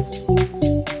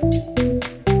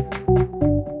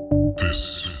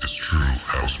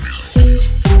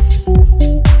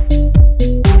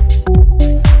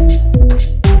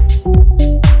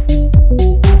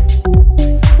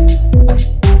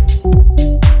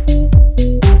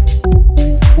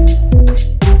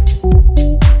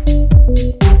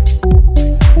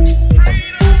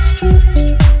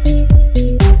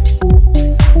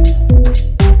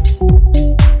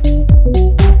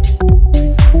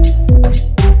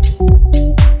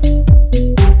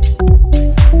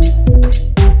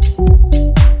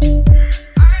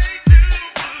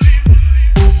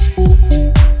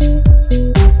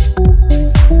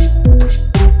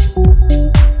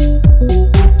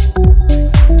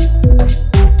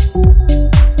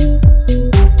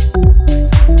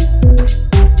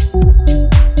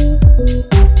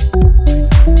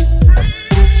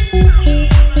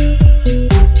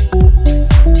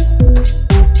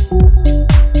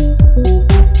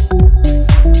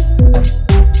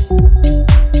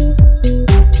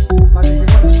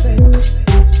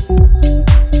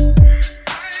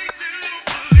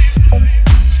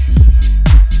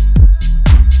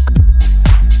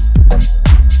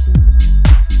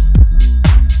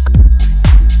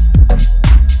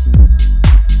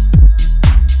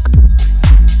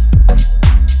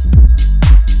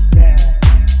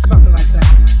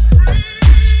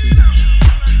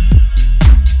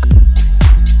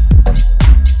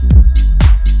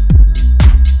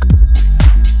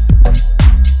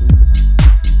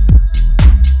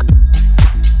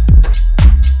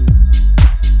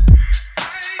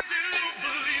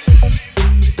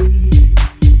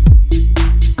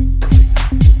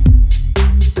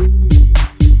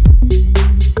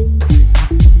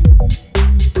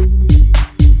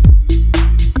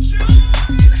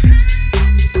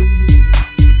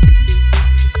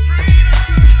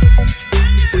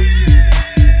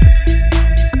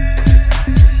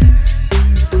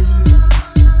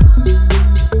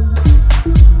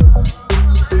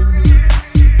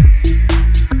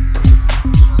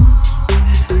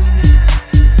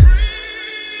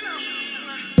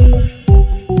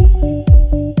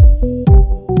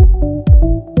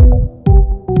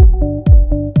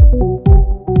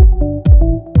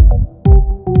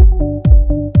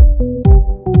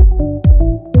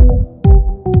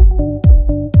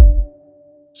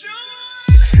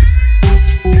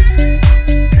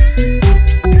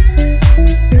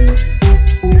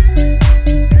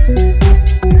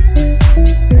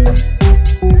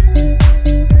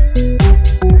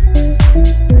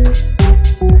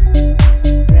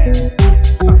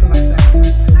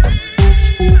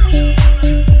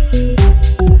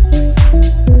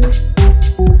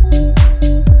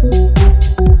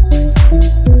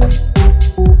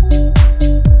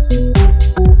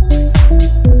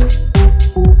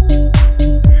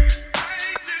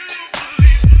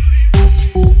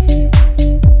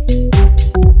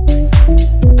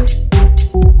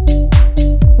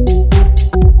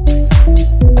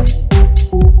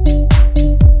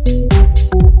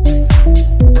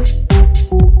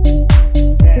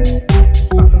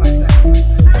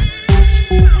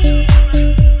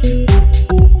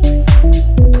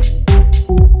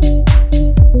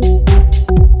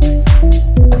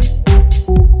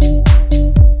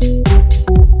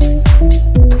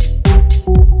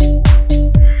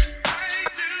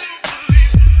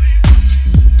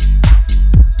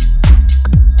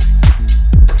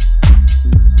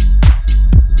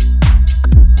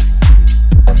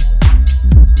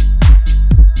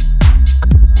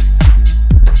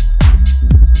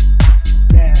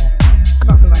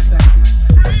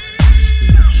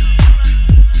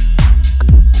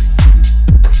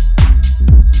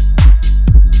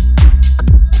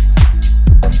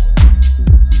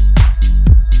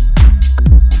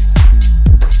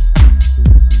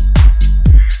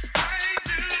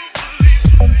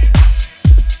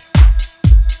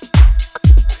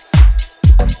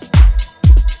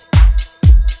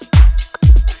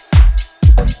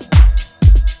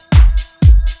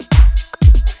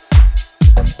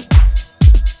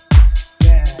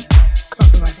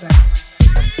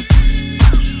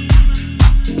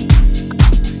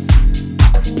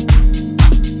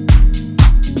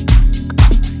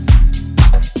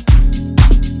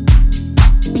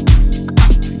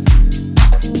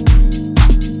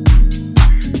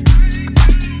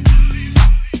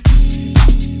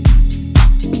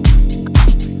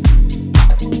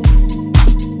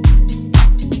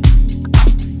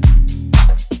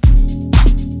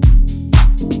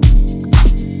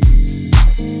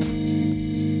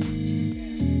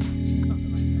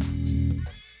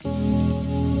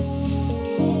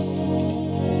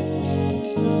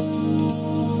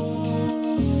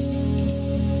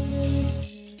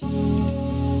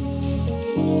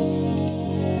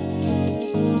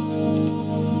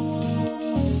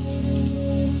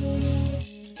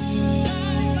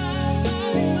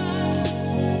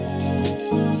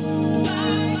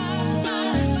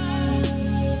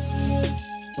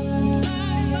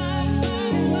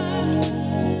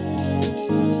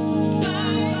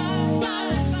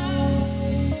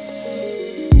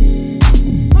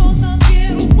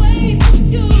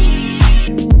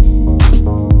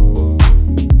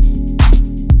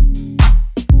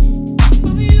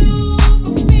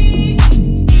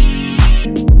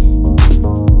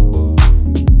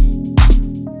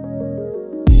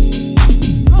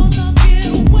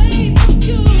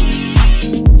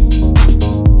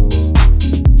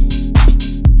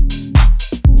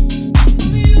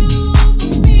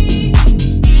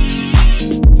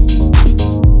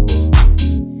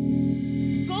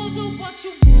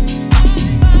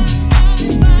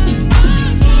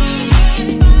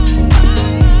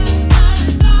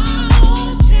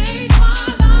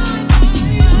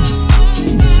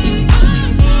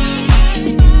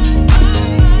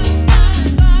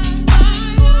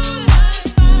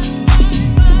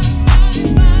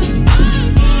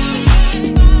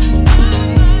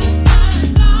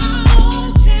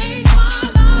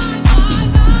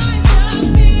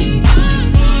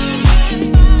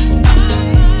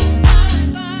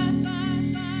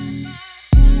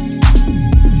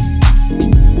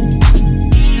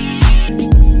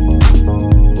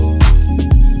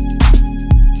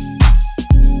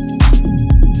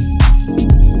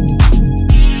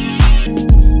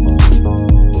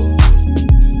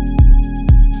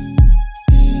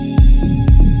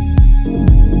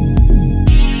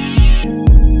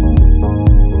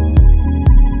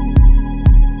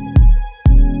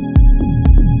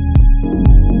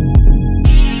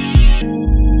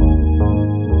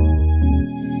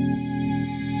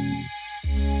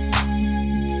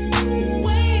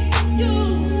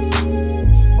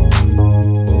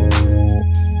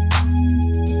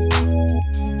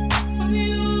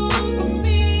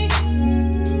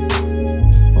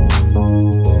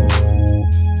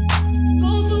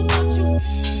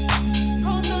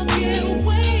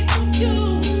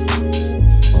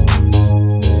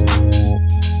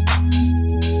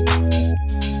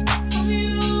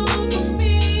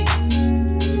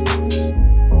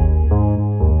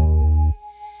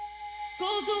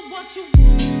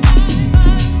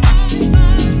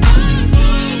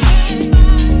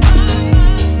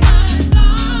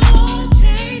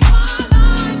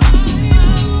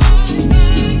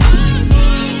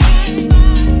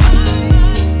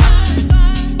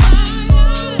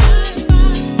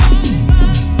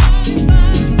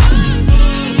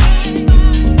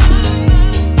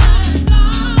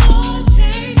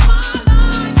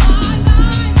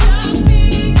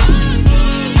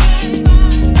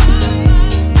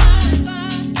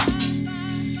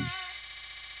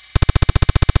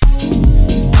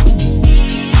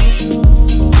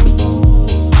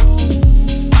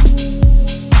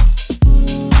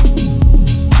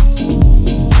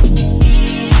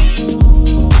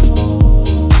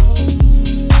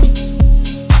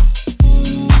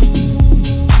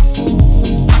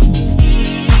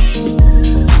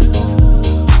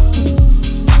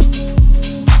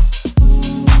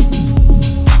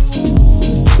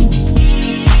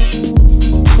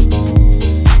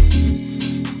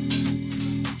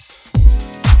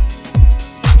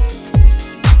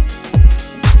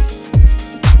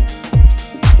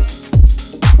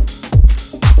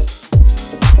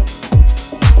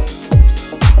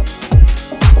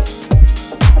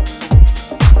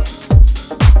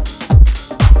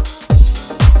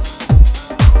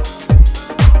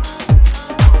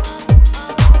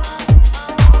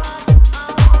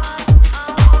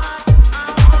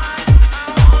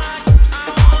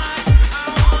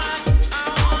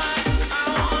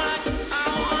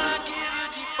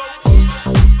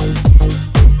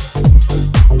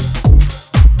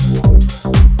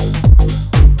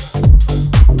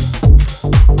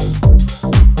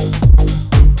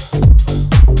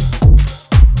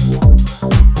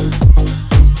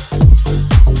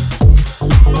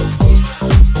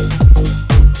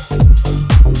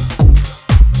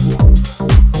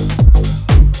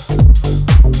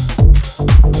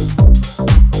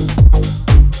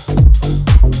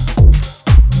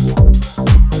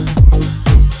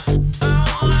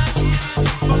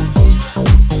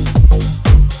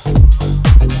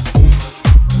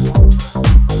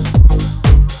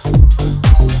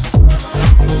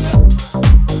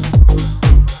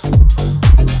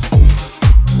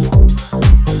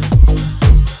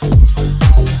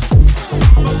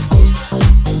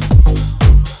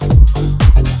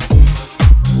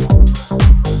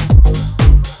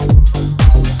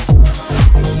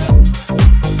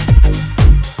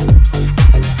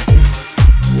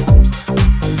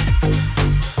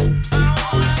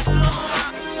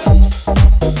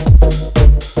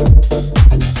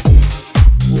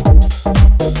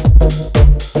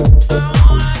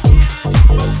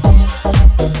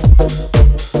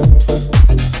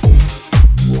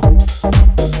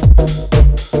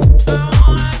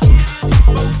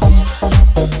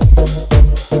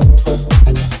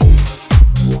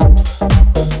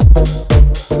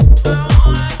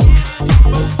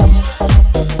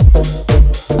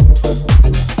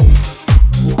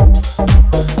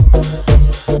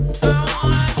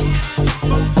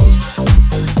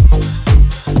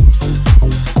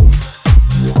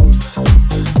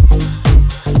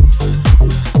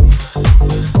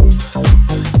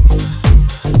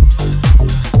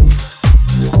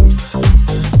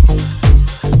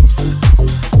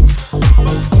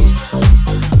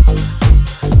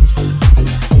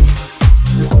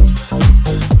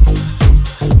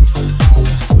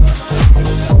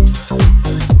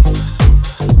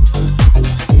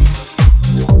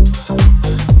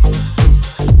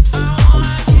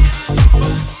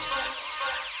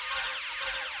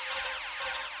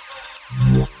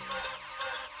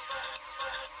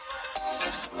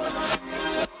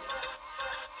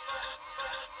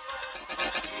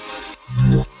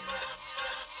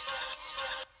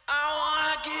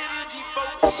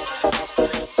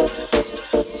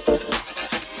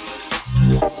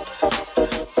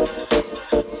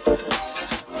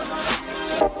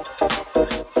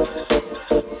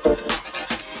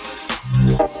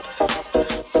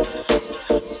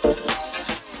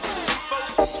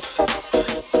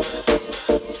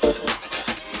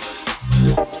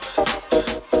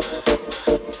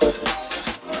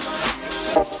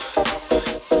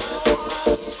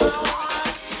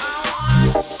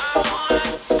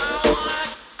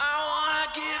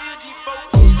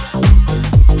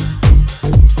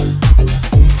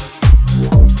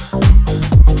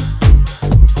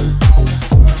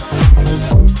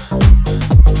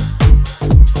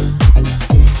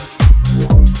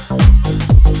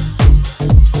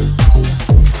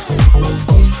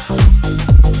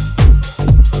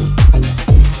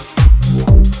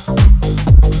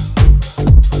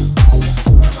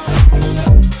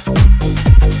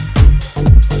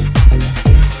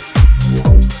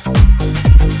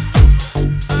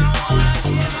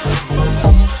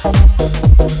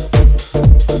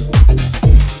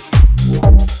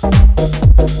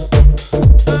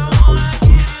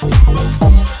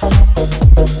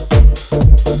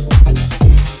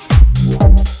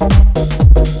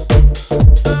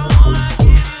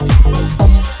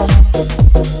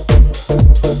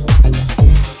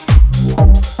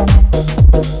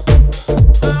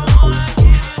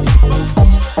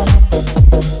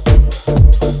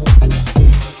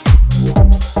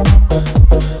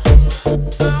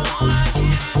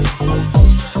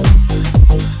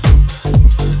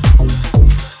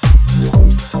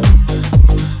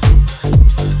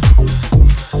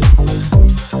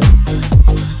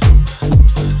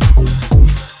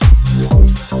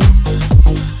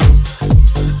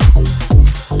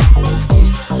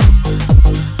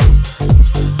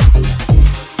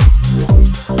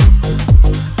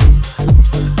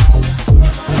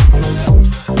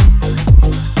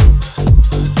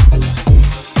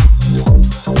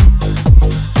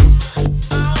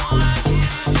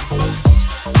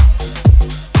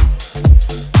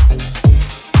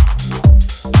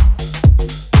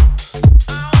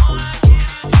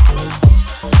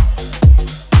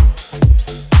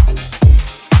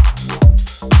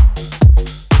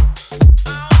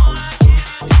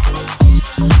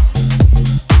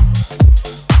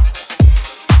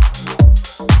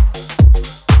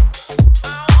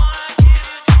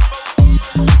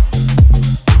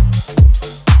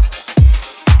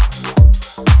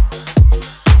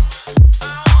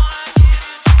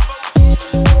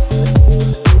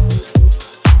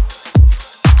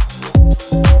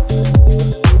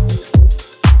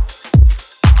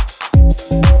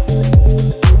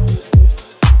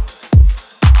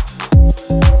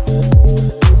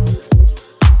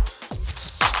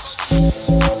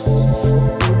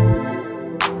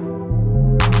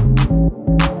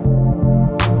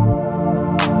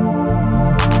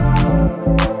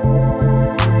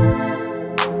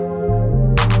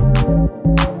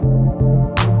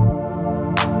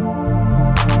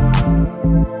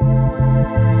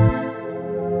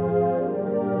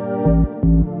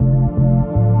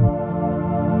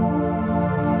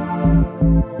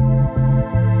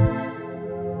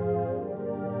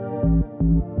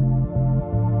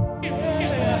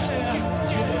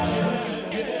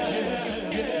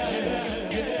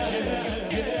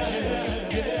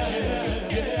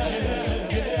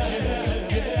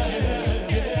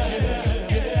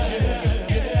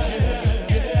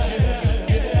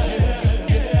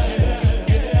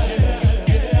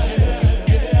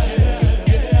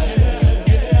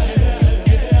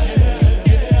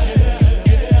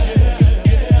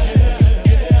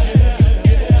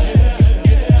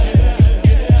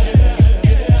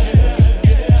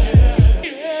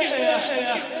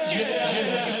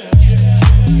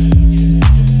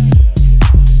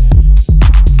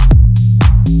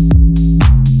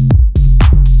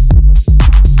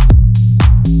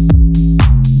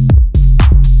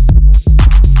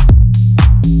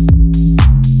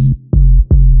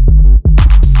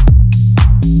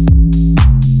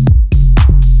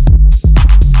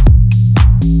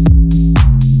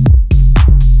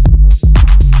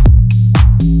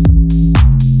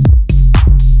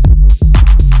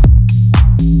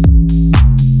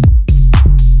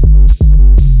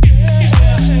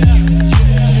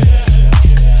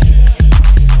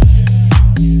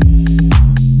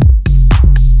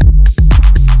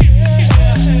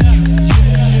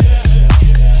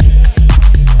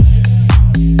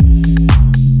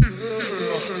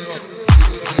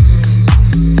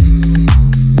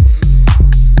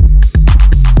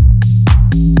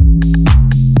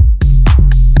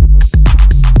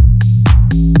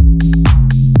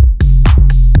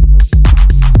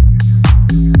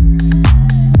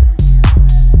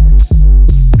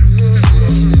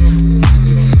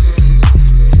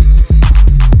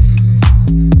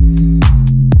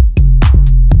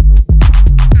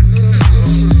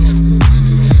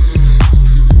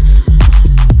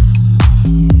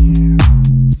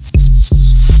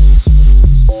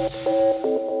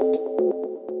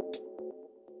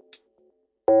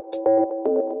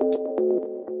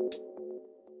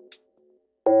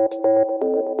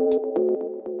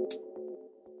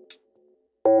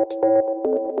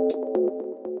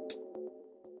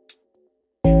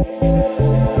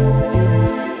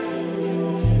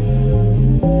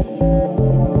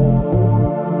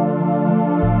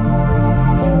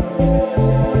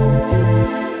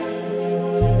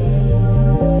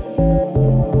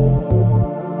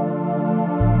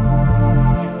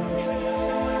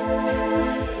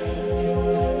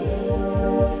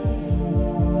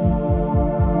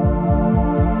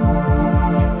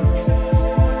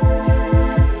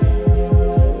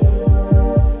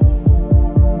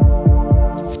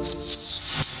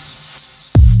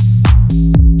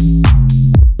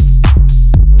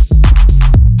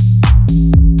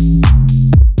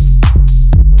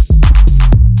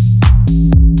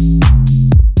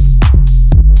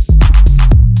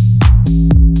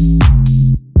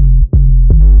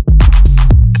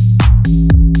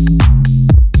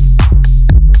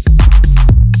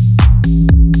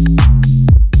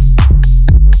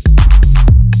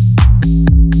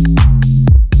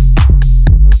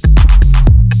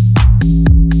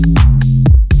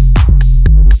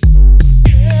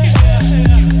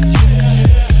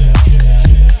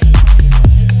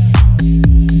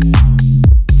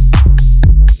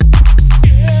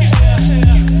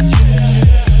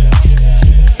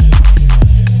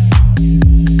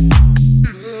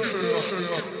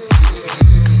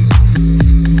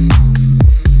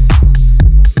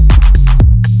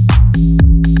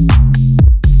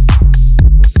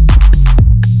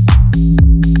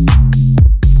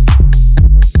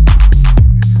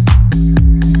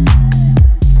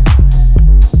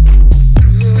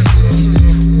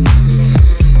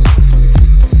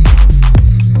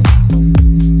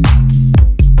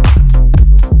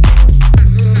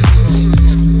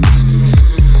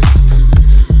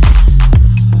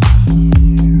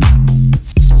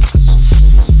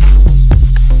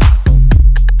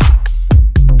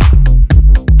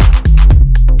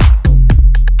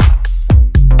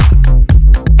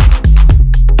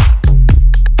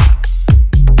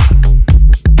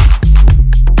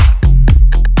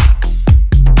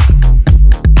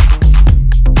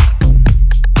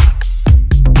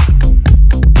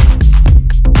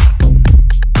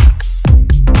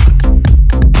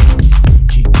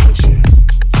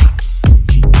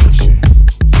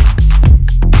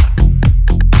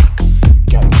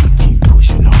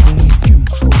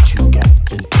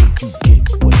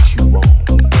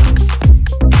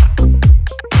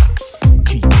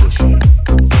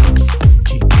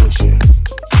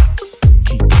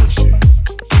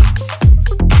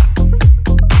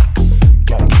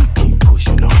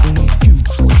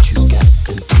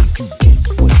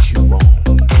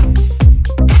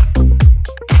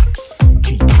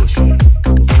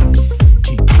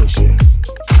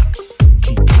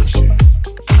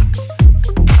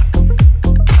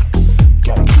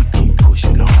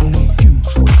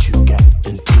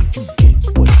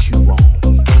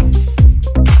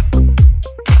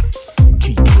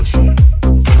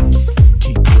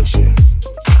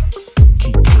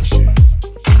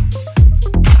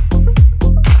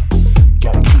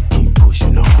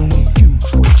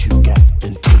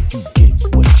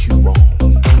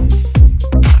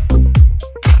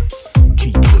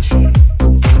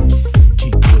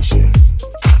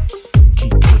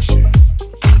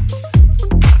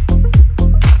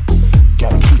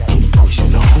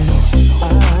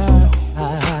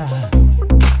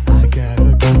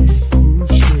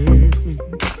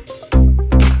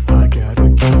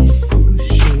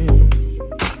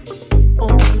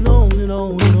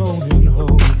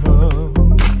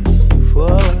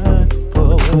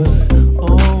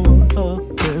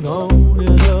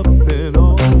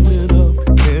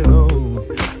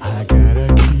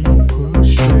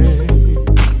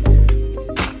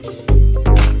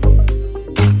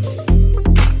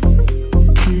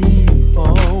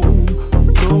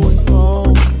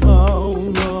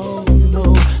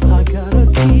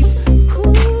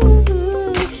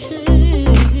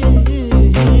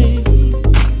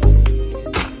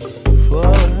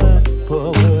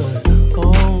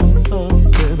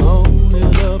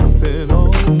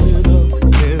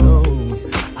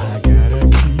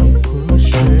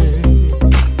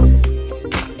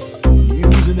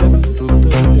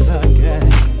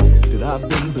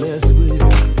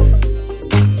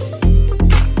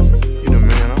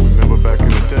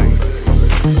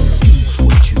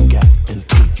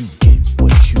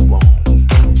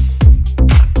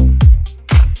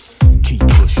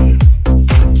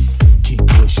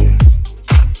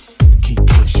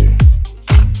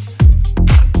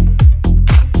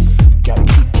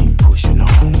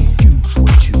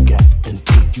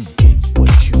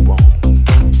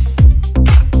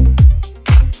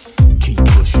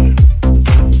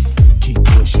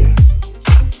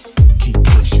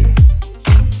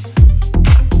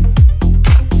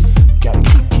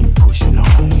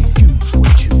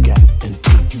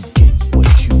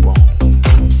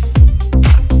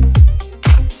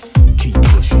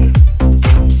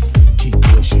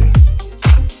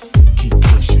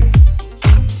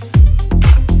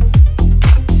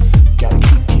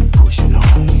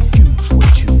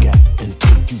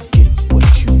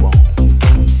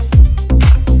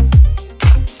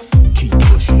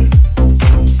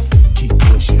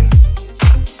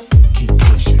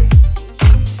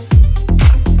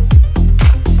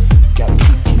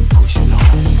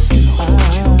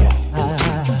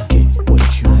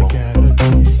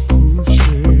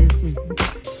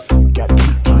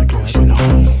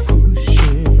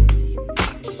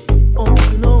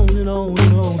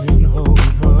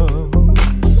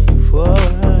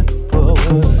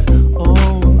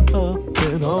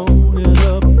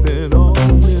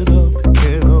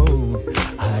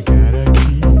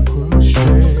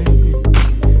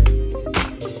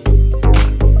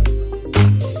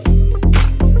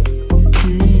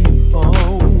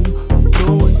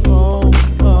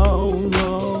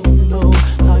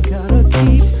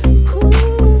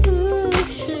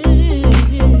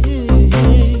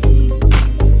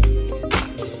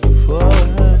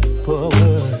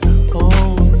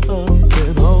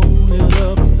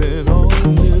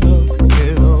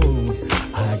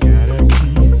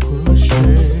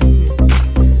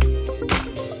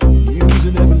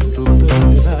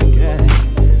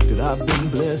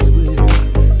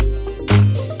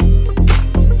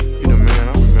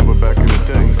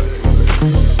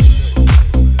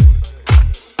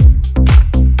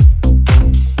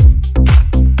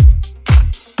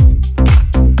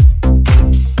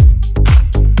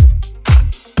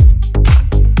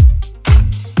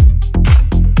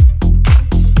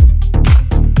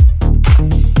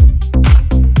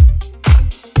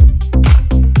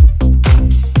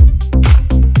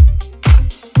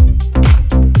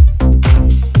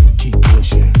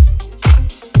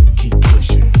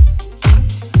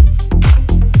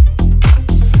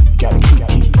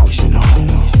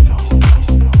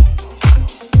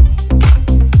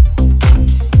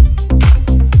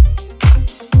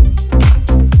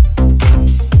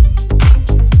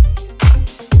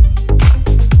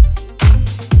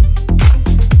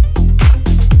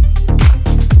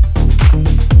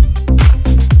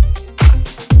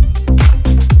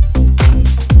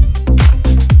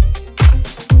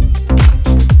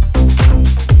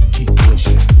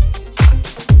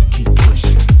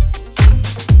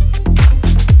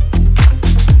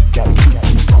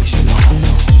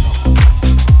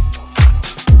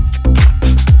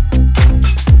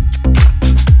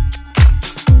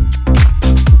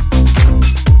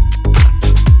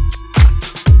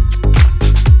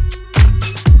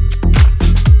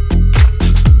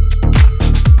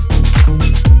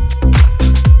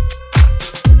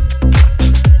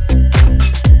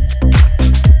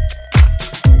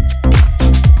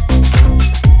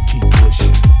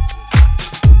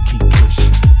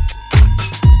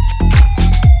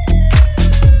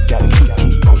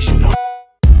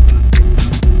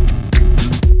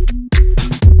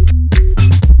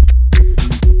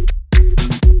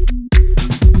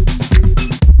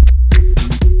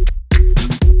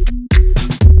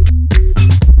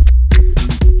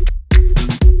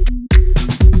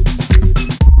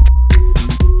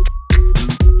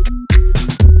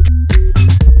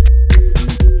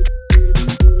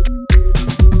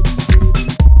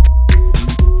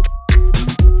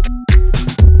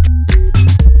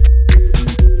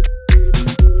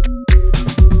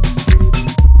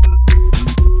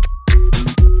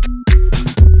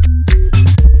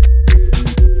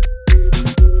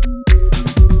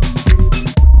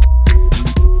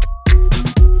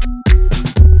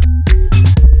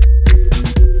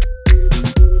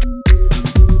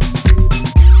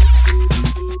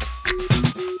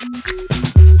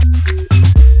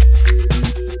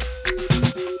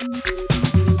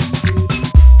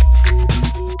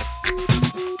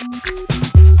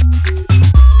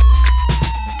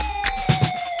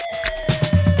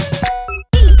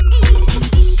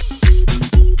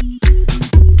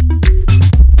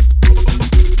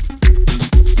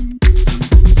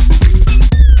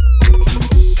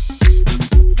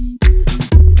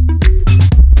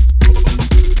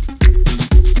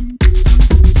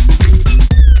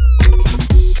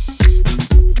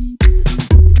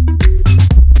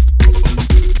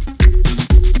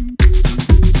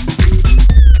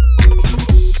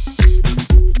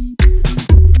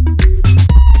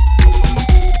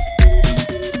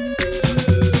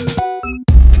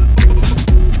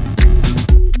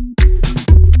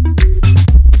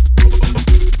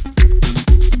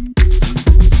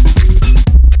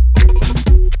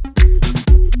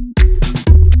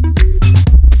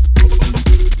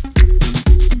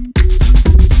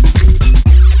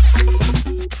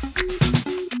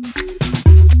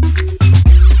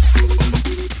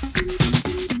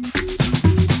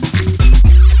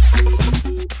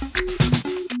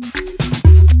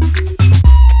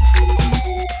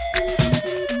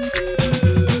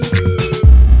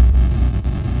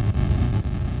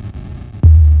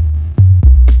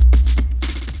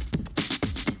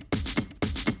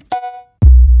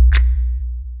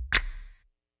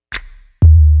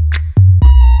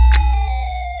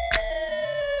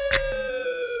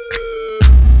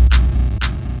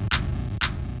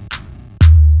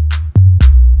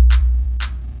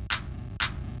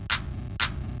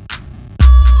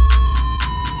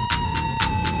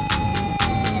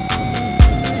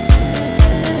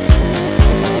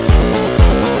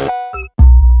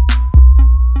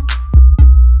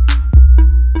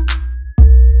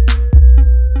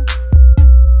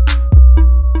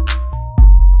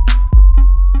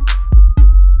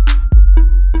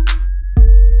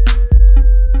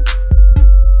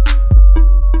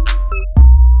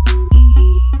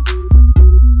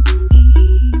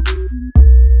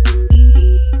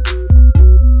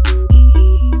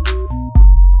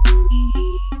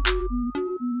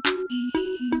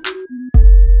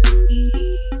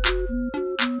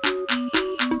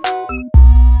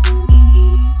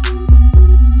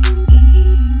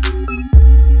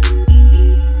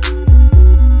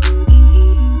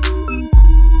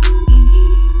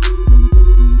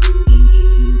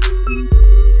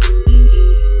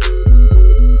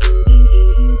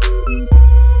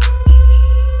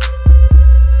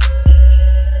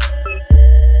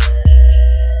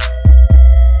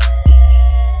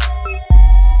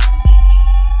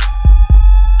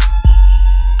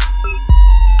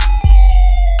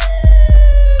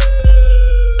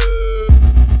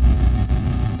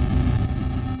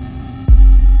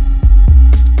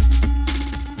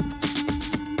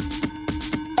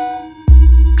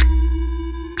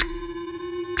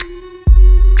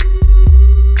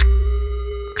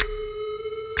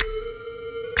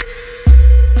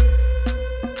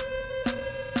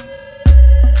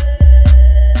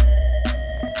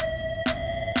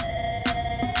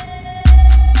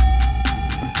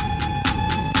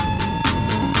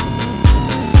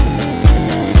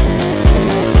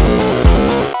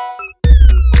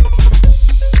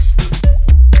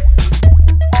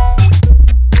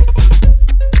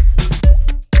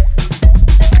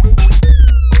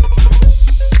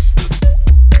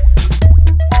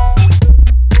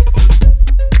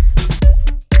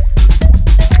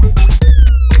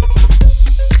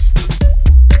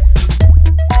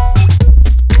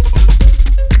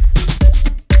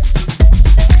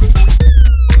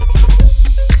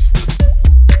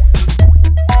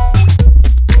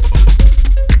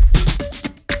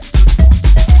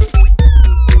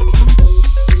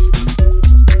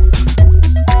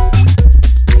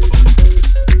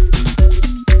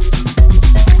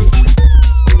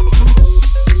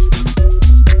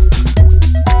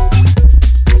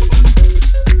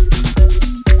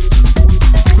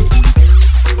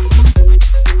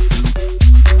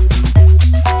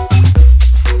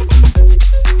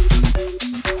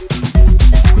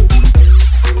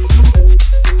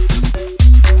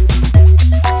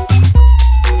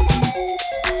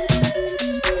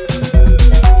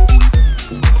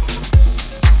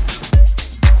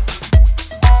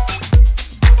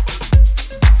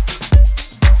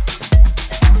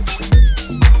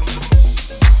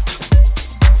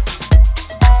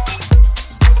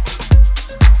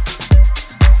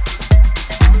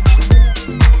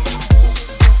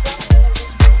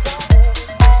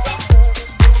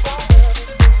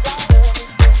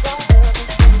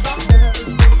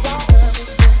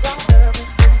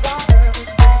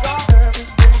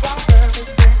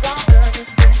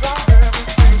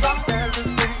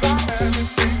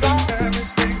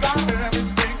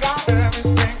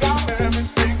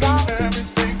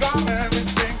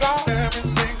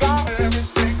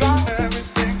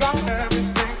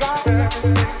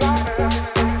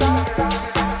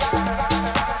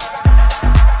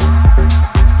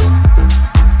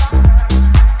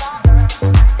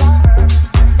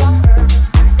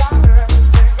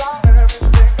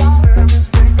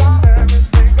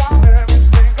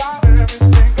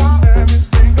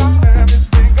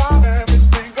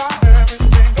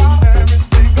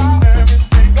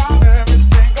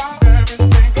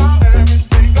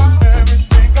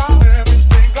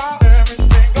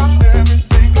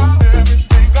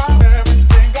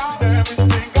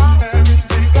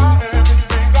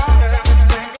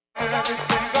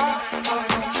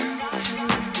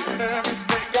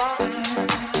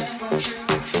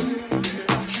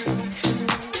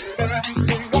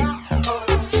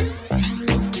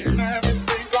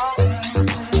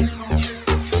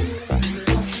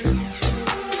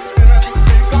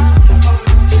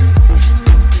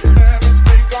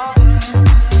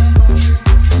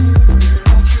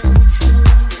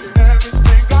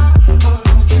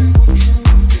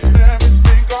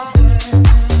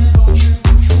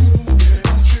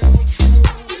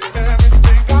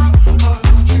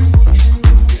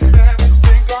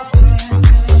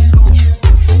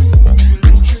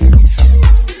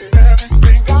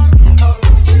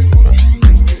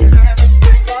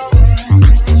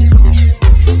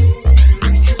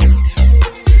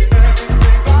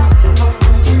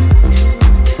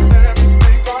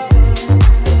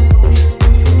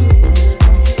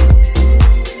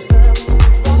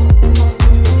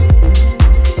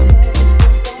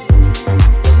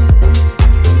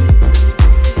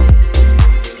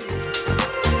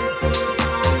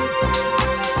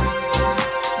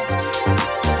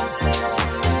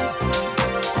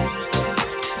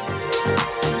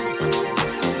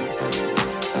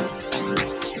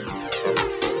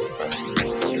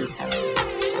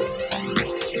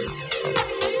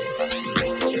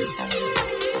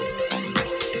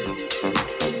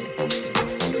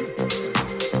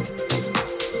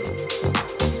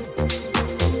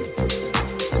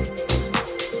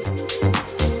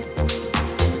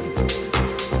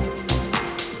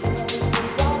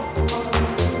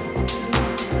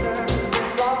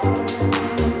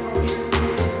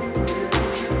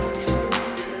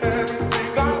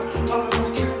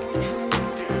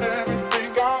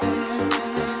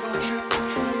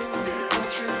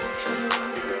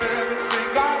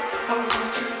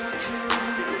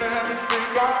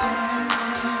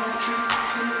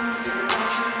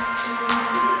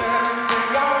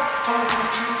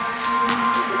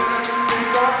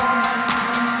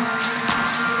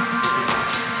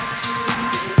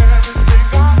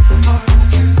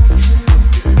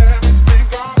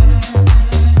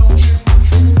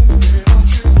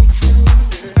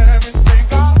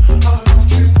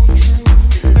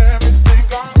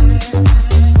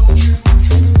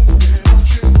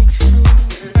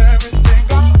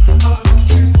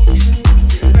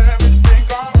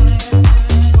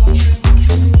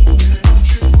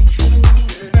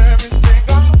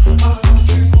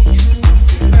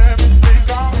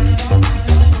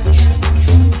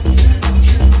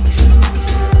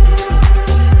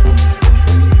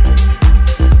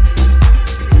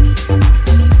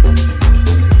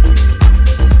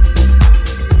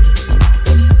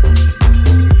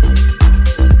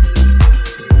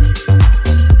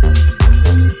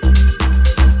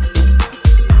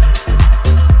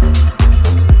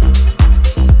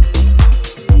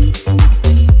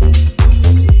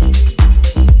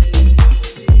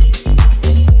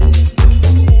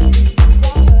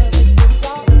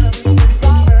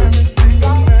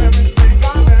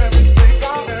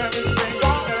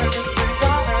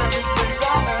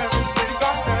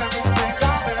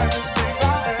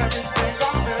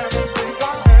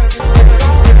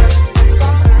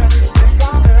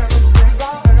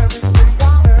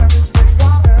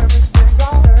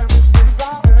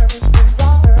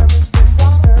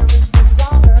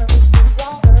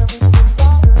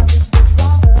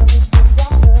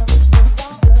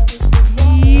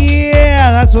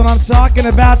 what I'm talking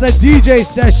about. The DJ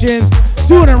sessions.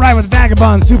 Doing it right with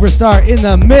Vagabond Superstar in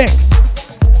the mix.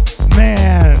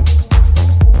 Man.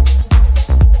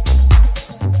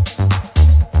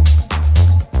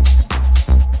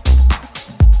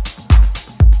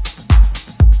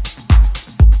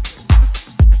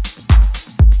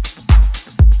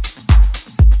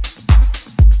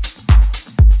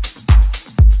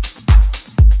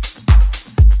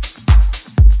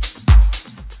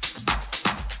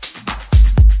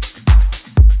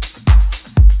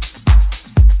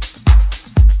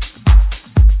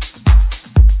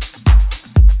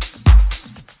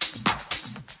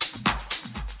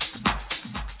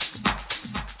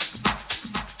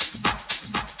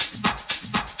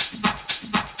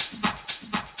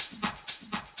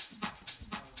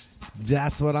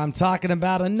 That's what I'm talking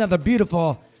about. Another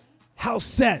beautiful house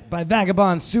set by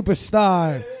Vagabond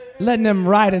Superstar. Letting them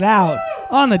ride it out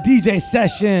on the DJ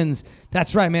sessions.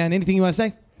 That's right, man. Anything you want to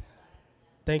say?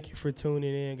 Thank you for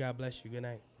tuning in. God bless you. Good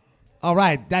night. All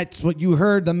right. That's what you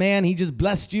heard. The man, he just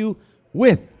blessed you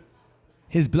with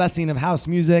his blessing of house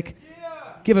music.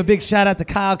 Give a big shout out to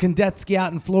Kyle Kondetsky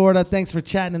out in Florida. Thanks for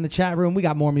chatting in the chat room. We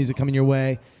got more music coming your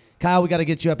way. Kyle, we got to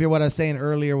get you up here. What I was saying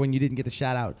earlier when you didn't get the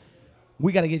shout out.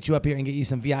 We got to get you up here and get you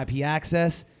some VIP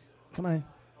access. Come on in.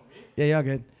 Yeah, y'all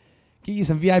good. Get you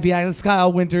some VIP access.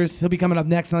 Kyle Winters, he'll be coming up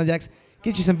next on the decks.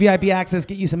 Get you some VIP access,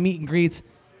 get you some meet and greets.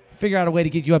 Figure out a way to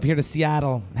get you up here to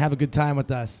Seattle and have a good time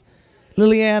with us.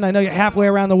 Lillian, I know you're halfway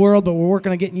around the world, but we're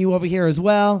working on getting you over here as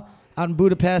well. Out in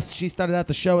Budapest, she started out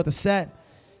the show at the set.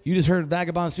 You just heard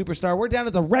Vagabond Superstar. We're down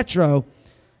at the Retro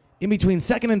in between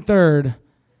 2nd and 3rd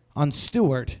on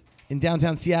Stewart in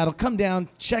downtown Seattle. Come down,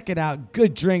 check it out.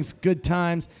 Good drinks, good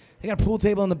times. They got a pool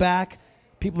table in the back.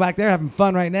 People back there having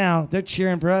fun right now. They're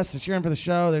cheering for us. They're cheering for the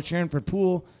show. They're cheering for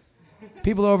pool.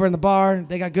 People over in the bar.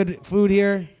 They got good food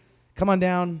here. Come on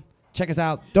down. Check us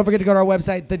out. Don't forget to go to our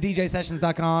website,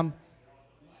 thedjsessions.com.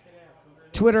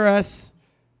 Twitter us.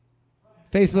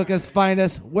 Facebook us. Find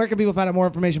us. Where can people find out more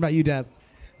information about you, Deb?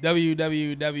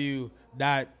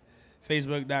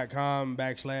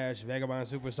 www.facebook.com/Vagabond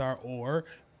Superstar, or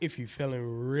if you're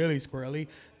feeling really squirrely,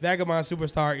 Vagabond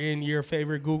Superstar in your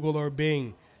favorite Google or Bing.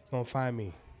 You're going to find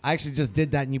me. I actually just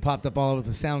did that and you popped up all over. The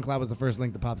SoundCloud was the first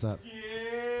link that pops up.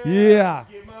 Yeah.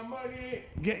 Get my money.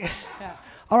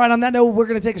 All right, on that note, we're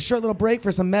going to take a short little break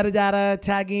for some metadata,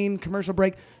 tagging, commercial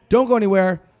break. Don't go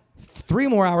anywhere. 3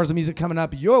 more hours of music coming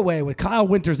up your way with Kyle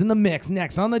Winters in the mix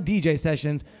next on the DJ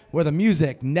Sessions, where the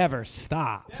music never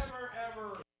stops.